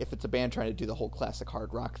day if it's a band trying to do the whole classic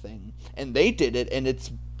hard rock thing. And they did it, and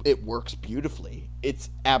it works beautifully. It's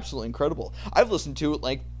absolutely incredible. I've listened to it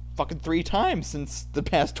like fucking 3 times since the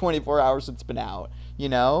past 24 hours it's been out.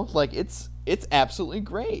 Like it's absolutely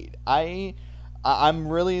great. I'm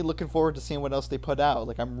really looking forward to seeing what else they put out.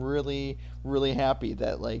 Like I'm really, really happy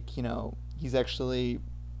that like he's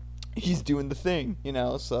doing the thing.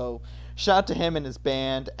 So shout out to him and his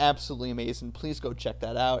band. Absolutely amazing. Please go check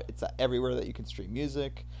that out. It's everywhere that you can stream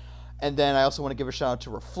music. And then I also want to give a shout out to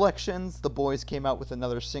Reflections. The boys came out with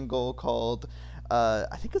another single called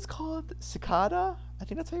I think it's called Cicada. I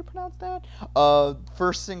think that's how you pronounce that.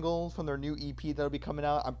 First single from their new EP that'll be coming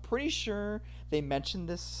out. I'm pretty sure they mentioned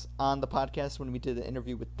this on the podcast when we did the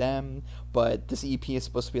interview with them, but this EP is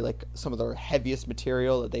supposed to be like some of their heaviest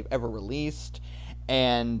material that they've ever released,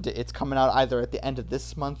 and it's coming out either at the end of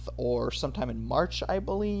this month or sometime in March, I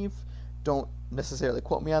believe. Don't necessarily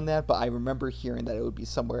quote me on that, but I remember hearing that it would be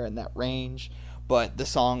somewhere in that range. But the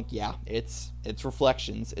song, yeah, it's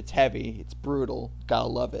Reflections. It's heavy. It's brutal. Gotta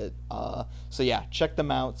love it. So yeah, check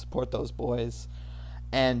them out. Support those boys.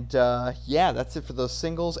 And yeah, that's it for those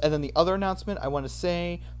singles. And then the other announcement I want to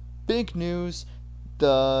say, big news.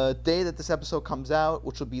 The day that this episode comes out,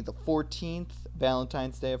 which will be the 14th,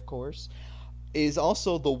 Valentine's Day, of course, is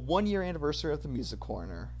also the 1-year anniversary of the Music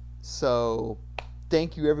Corner. So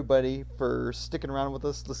thank you everybody for sticking around with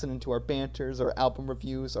us, listening to our banters, our album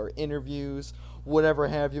reviews, our interviews, whatever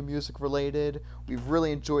have you music related. We've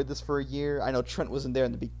really enjoyed this for a year. I know Trent wasn't there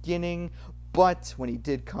in the beginning, but when he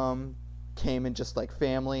did came in just like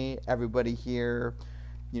family. Everybody here,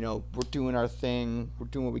 we're doing our thing. We're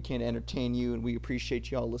doing what we can to entertain you, and we appreciate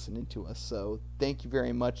you all listening to us. So thank you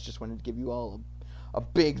very much. Just wanted to give you all a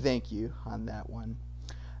big thank you on that one.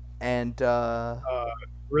 And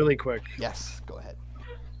Really quick, yes, go ahead.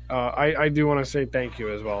 I do want to say thank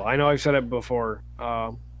you as well. I know I've said it before,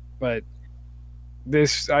 but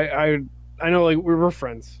this I know like we're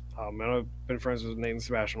friends. I know I've been friends with Nate and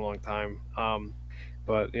Sebastian a long time.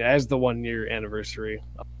 But yeah, as the 1 year anniversary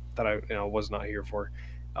that I was not here for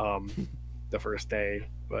the first day,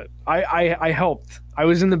 but I helped. I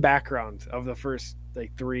was in the background of the first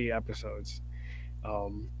like 3 episodes,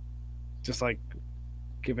 just like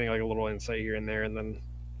giving like a little insight here and there, and then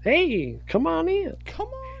hey, come on in. Come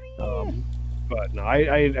on in. But no, I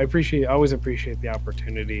appreciate. I always appreciate the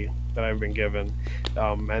opportunity that I've been given,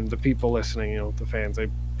 and the people listening. The fans. I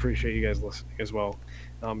appreciate you guys listening as well,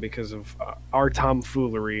 because of our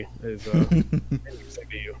tomfoolery is interesting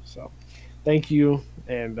to you. So, thank you,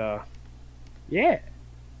 and yeah,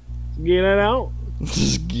 get it out.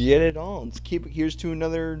 Just get it on. Let's keep it. Here's to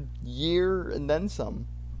another year and then some.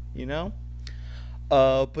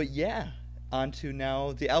 But yeah. On to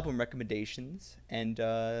now the album recommendations, and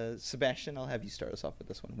Sebastian, I'll have you start us off with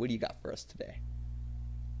this one. What do you got for us today?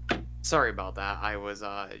 Sorry about that. I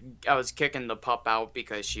was kicking the pup out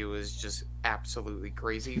because she was just absolutely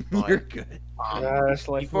crazy. But, You're good.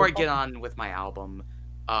 Before I get on with my album,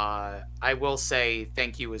 I will say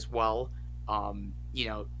thank you as well. A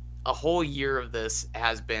whole year of this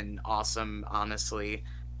has been awesome, honestly.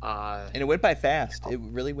 And it went by fast. It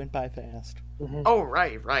really went by fast. Mm-hmm. Oh,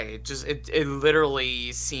 right. It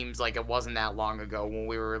literally seems like it wasn't that long ago when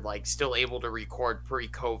we were like still able to record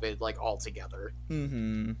pre-COVID like all together.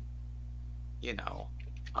 Mm-hmm.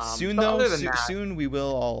 Soon but though, other than that, soon we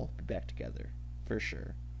will all be back together for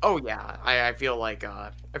sure. oh yeah, I feel like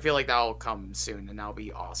that'll come soon and that'll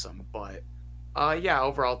be awesome. But yeah,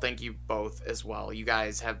 overall, thank you both as well. You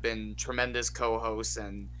guys have been tremendous co-hosts,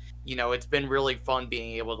 and it's been really fun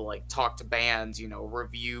being able to like talk to bands,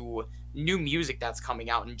 review new music that's coming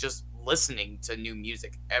out, and just listening to new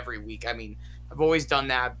music every week. I mean, I've always done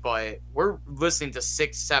that, but we're listening to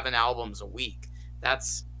 6-7 albums a week.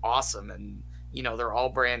 That's awesome, and they're all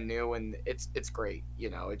brand new, and it's great.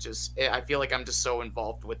 I feel like I'm just so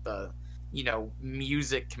involved with the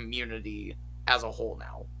music community as a whole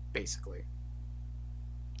now, basically.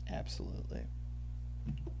 Absolutely.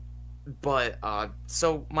 But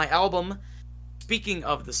so my album, speaking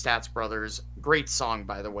of the Stats Brothers, great song,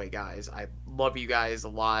 by the way, guys. I love you guys a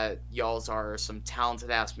lot. Y'all are some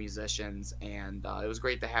talented ass musicians, and it was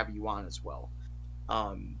great to have you on as well.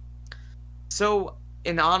 So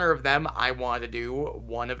in honor of them, I wanted to do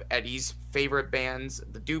one of Eddie's favorite bands,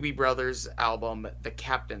 the Doobie Brothers album, The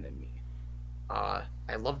Captain and Me.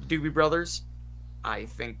 I love the Doobie Brothers. I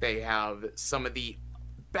think they have some of the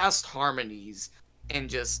best harmonies and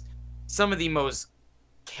just some of the most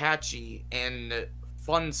catchy and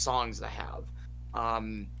fun songs to have.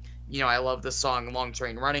 I love the song Long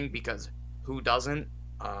Train Running because who doesn't?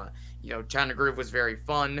 China Groove was very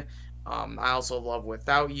fun. I also love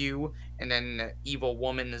Without You, and then Evil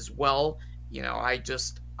Woman as well.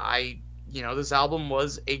 This album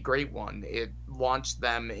was a great one. It launched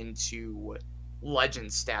them into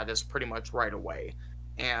legend status pretty much right away.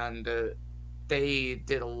 And they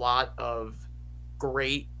did a lot of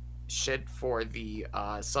great shit for the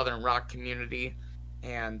Southern rock community,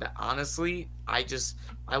 and honestly, I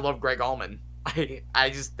love Greg Allman. I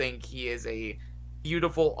just think he is a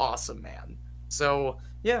beautiful, awesome man. So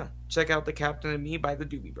yeah, check out The Captain and Me by the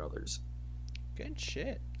Doobie Brothers. Good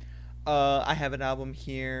shit. I have an album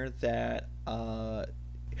here that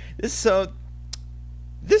this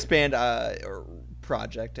band or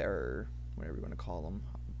project or whatever you want to call them.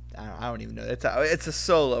 I don't even know. It's a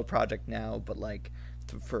solo project now, but like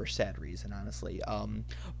for a sad reason, honestly.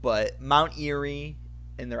 But Mount Eerie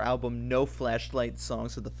and their album No Flashlight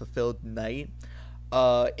Songs of the Fulfilled Night.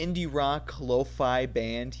 Indie rock lo-fi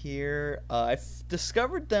band here. I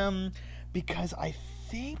discovered them because I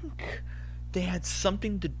think they had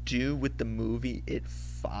something to do with the movie It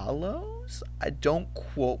Follows. Don't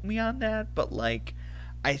quote me on that, but like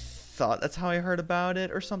I thought that's how I heard about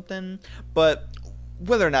it or something. But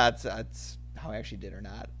whether or not that's how I actually did or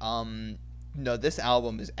not, no, this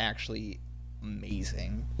album is actually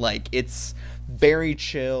amazing. Like, it's very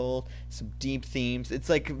chill, some deep themes. It's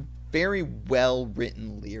like very well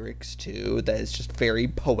written lyrics too. That is just very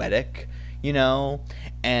poetic,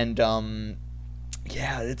 And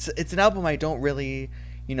yeah, it's an album I don't really,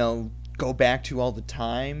 go back to all the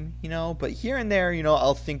time, but here and there,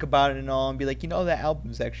 I'll think about it and all and be like, that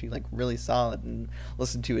album's actually like really solid, and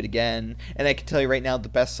listen to it again. And I can tell you right now, the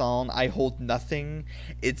best song, I Hold Nothing,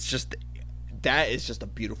 that is just a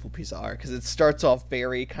beautiful piece of art, because it starts off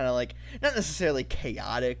very kind of like, not necessarily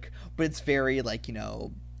chaotic, but it's very like, kind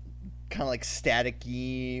of like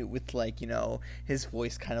static-y with like, his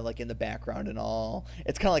voice kind of like in the background and all.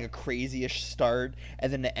 It's kind of like a crazy-ish start,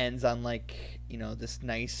 and then it ends on like, this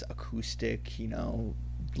nice acoustic,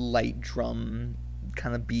 light drum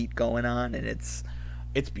kind of beat going on, and it's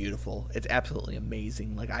It's beautiful. It's absolutely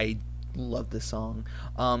amazing. Like, I love this song.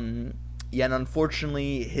 Yeah, and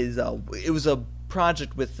unfortunately, his it was a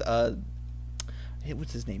project with hey,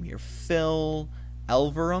 what's his name here? Phil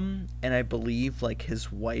Elverum, and I believe like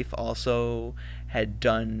his wife also had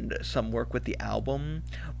done some work with the album,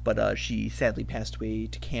 but she sadly passed away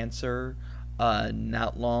to cancer.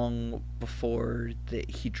 Not long before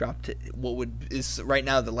he dropped is right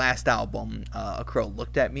now the last album, A Crow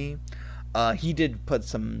Looked at Me. He did put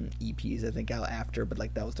some EPs, I think, out after, but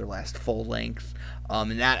like that was their last full length.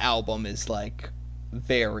 And that album is like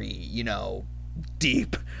very,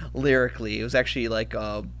 deep lyrically. It was actually like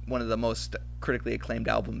one of the most critically acclaimed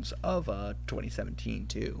albums of 2017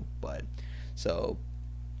 too. But so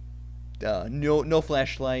no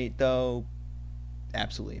Flashlight though.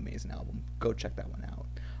 Absolutely amazing album. Go check that one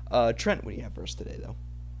out. Trent, what do you have for us today though?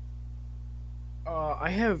 I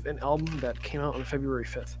have an album that came out on February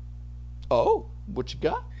 5th. Oh, what you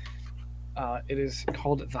got? It is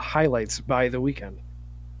called The Highlights by The Weeknd.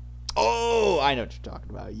 Oh, I know what you're talking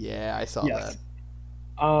about. Yeah, I saw that.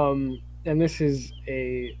 And this is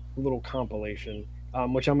a little compilation,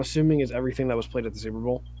 which I'm assuming is everything that was played at the Super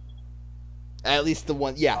Bowl. At least the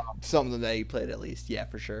one, yeah, some of them that he played at least, yeah,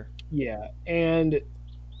 for sure. Yeah, and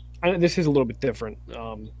this is a little bit different,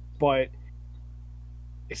 but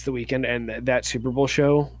it's The Weeknd, and that Super Bowl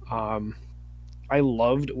show, I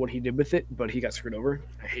loved what he did with it, but he got screwed over.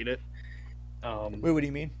 I hate it. Wait, what do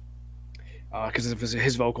you mean? Because of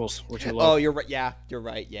his vocals, which I love. Oh, you're right. Yeah, you're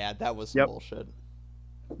right. Yeah, that was some bullshit.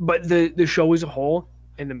 But the show as a whole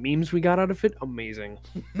and the memes we got out of it, amazing.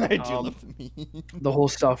 I do love the memes. The whole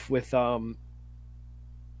stuff with I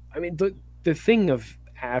mean the thing of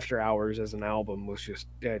After Hours as an album was just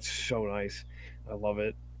it's so nice. I love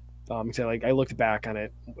it. So like I looked back on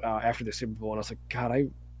it after the Super Bowl and I was like, God,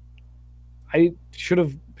 I should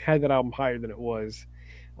have had that album higher than it was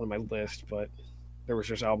on my list, but there was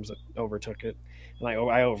just albums that overtook it, and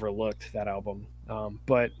I overlooked that album.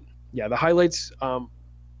 But yeah, the highlights,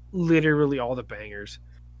 literally all the bangers.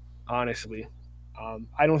 Honestly,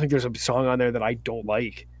 I don't think there's a song on there that I don't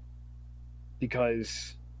like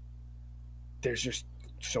because there's just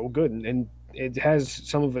so good, and it has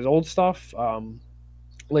some of his old stuff.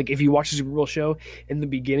 Like if you watch the Super Bowl show in the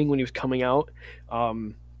beginning when he was coming out,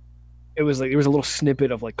 it was like there was a little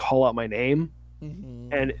snippet of like "Call Out My Name,"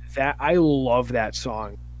 and that I love that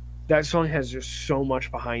song. That song has just so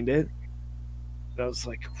much behind it. I was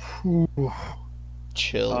like, whew.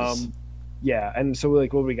 Chills. Yeah, and so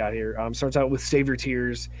like what we got here starts out with "Save Your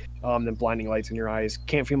Tears," then "Blinding Lights in Your Eyes,"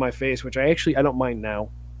 "Can't Feel My Face," which I don't mind now.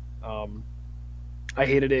 I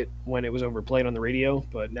hated it when it was overplayed on the radio,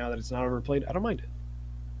 but now that it's not overplayed, I don't mind it.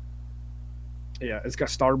 Yeah, it's got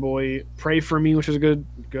Starboy, "Pray for Me," which is a good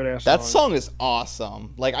ass song. That song is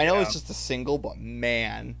awesome. Like I know it's just a single, but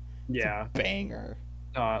man, yeah, it's a banger.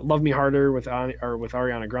 "Love Me Harder" with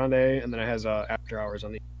Ariana Grande, and then it has "After Hours"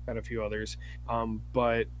 on the and a few others.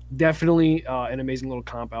 But definitely an amazing little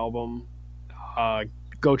comp album.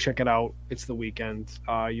 Go check it out. It's The Weeknd.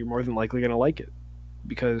 You're more than likely gonna like it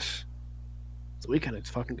because it's The Weeknd. It's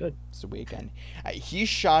fucking good. It's The Weeknd. He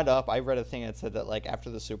shot up. I read a thing that said that like after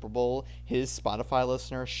the Super Bowl, his Spotify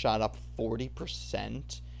listeners shot up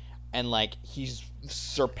 40%, and like he's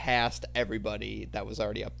surpassed everybody that was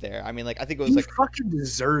already up there. I mean, like I think it was he fucking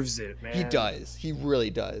deserves it, man. He does. He really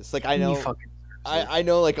does. Like I know. I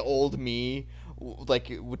know, like, old me,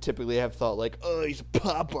 like, would typically have thought, like, oh, he's a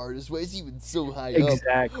pop artist. Why is he even so high up?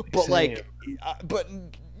 Exactly. But, like,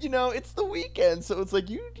 it's The Weeknd, so it's like,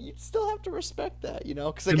 you still have to respect that,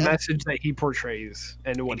 Cause, like, the message that he portrays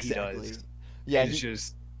and what he does. Yeah, it's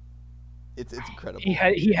just... It's incredible.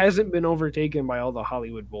 He hasn't been overtaken by all the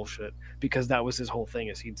Hollywood bullshit, because that was his whole thing,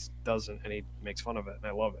 is he doesn't, and he makes fun of it, and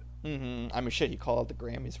I love it. Mm-hmm. I mean, shit, he called out the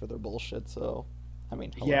Grammys for their bullshit, so... I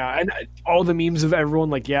mean, hello. Yeah, and all the memes of everyone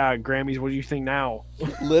like, yeah, Grammys, what do you think now?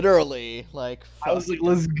 Literally, like, I was like,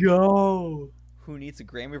 let's go. Who needs a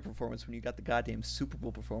Grammy performance when you got the goddamn Super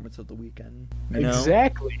Bowl performance of The Weeknd?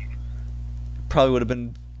 Exactly. Probably would have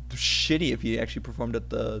been shitty if he actually performed at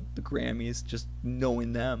the Grammys, just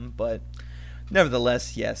knowing them, but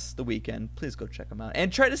nevertheless, yes, The Weeknd. Please go check him out.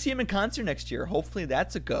 And try to see him in concert next year. Hopefully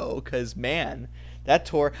that's a go, because, man, that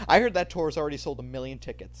tour... I heard that tour has already sold 1 million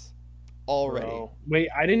tickets. Already. Bro. Wait,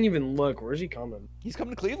 I didn't even look. Where's he coming? He's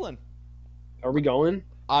coming to Cleveland. Are we going?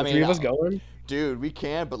 I mean, 3 of us going? Dude, we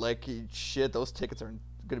can, but like, shit, those tickets are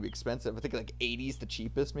gonna be expensive. I think like 80's the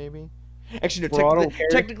cheapest, maybe. Actually, no,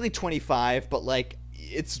 technically 25, but like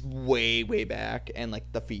it's way back, and like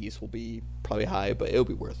the fees will be probably high, but it'll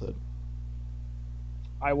be worth it.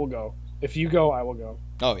 I will go. If you go, I will go.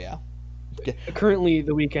 Oh yeah. Currently,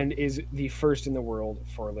 The Weeknd is the first in the world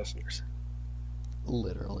for listeners.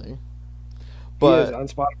 Literally. He is But on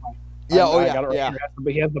Spotify. yeah, I got it right yeah. here,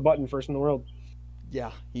 but he has the button first in the world.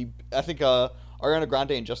 Yeah, I think Ariana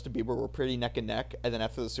Grande and Justin Bieber were pretty neck and neck, and then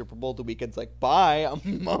after the Super Bowl, The Weeknd's like, "Bye,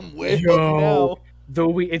 I'm way up now."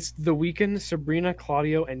 It's The Weeknd, Sabrina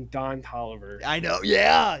Claudio, and Don Toliver. I know,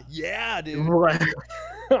 yeah, dude. Right.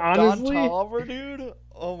 Honestly, Don Toliver, dude.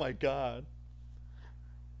 Oh my god.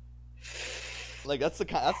 Like that's the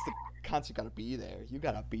concert. You gotta be there. You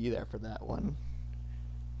gotta be there for that one.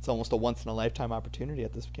 It's almost a once in a lifetime opportunity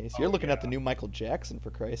at this case. You're looking at the new Michael Jackson, for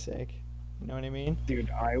Christ's sake. You know what I mean? dude,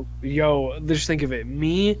 just think of it.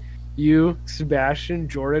 Me, you, Sebastian,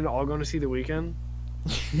 Jordan, all going to see The Weeknd.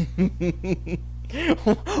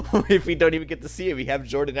 If we don't even get to see him, we have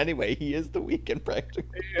Jordan anyway. He is The Weeknd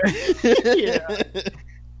practically. Yeah.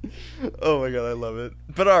 Oh my god, I love it.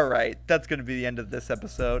 But all right, that's going to be the end of this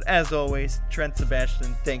episode. As always, Trent,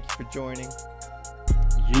 Sebastian, thank you for joining.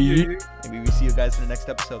 Yeah. Maybe we see you guys in the next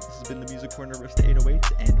episode. This has been the Music Corner of Rista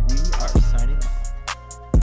 808, and we are signing off.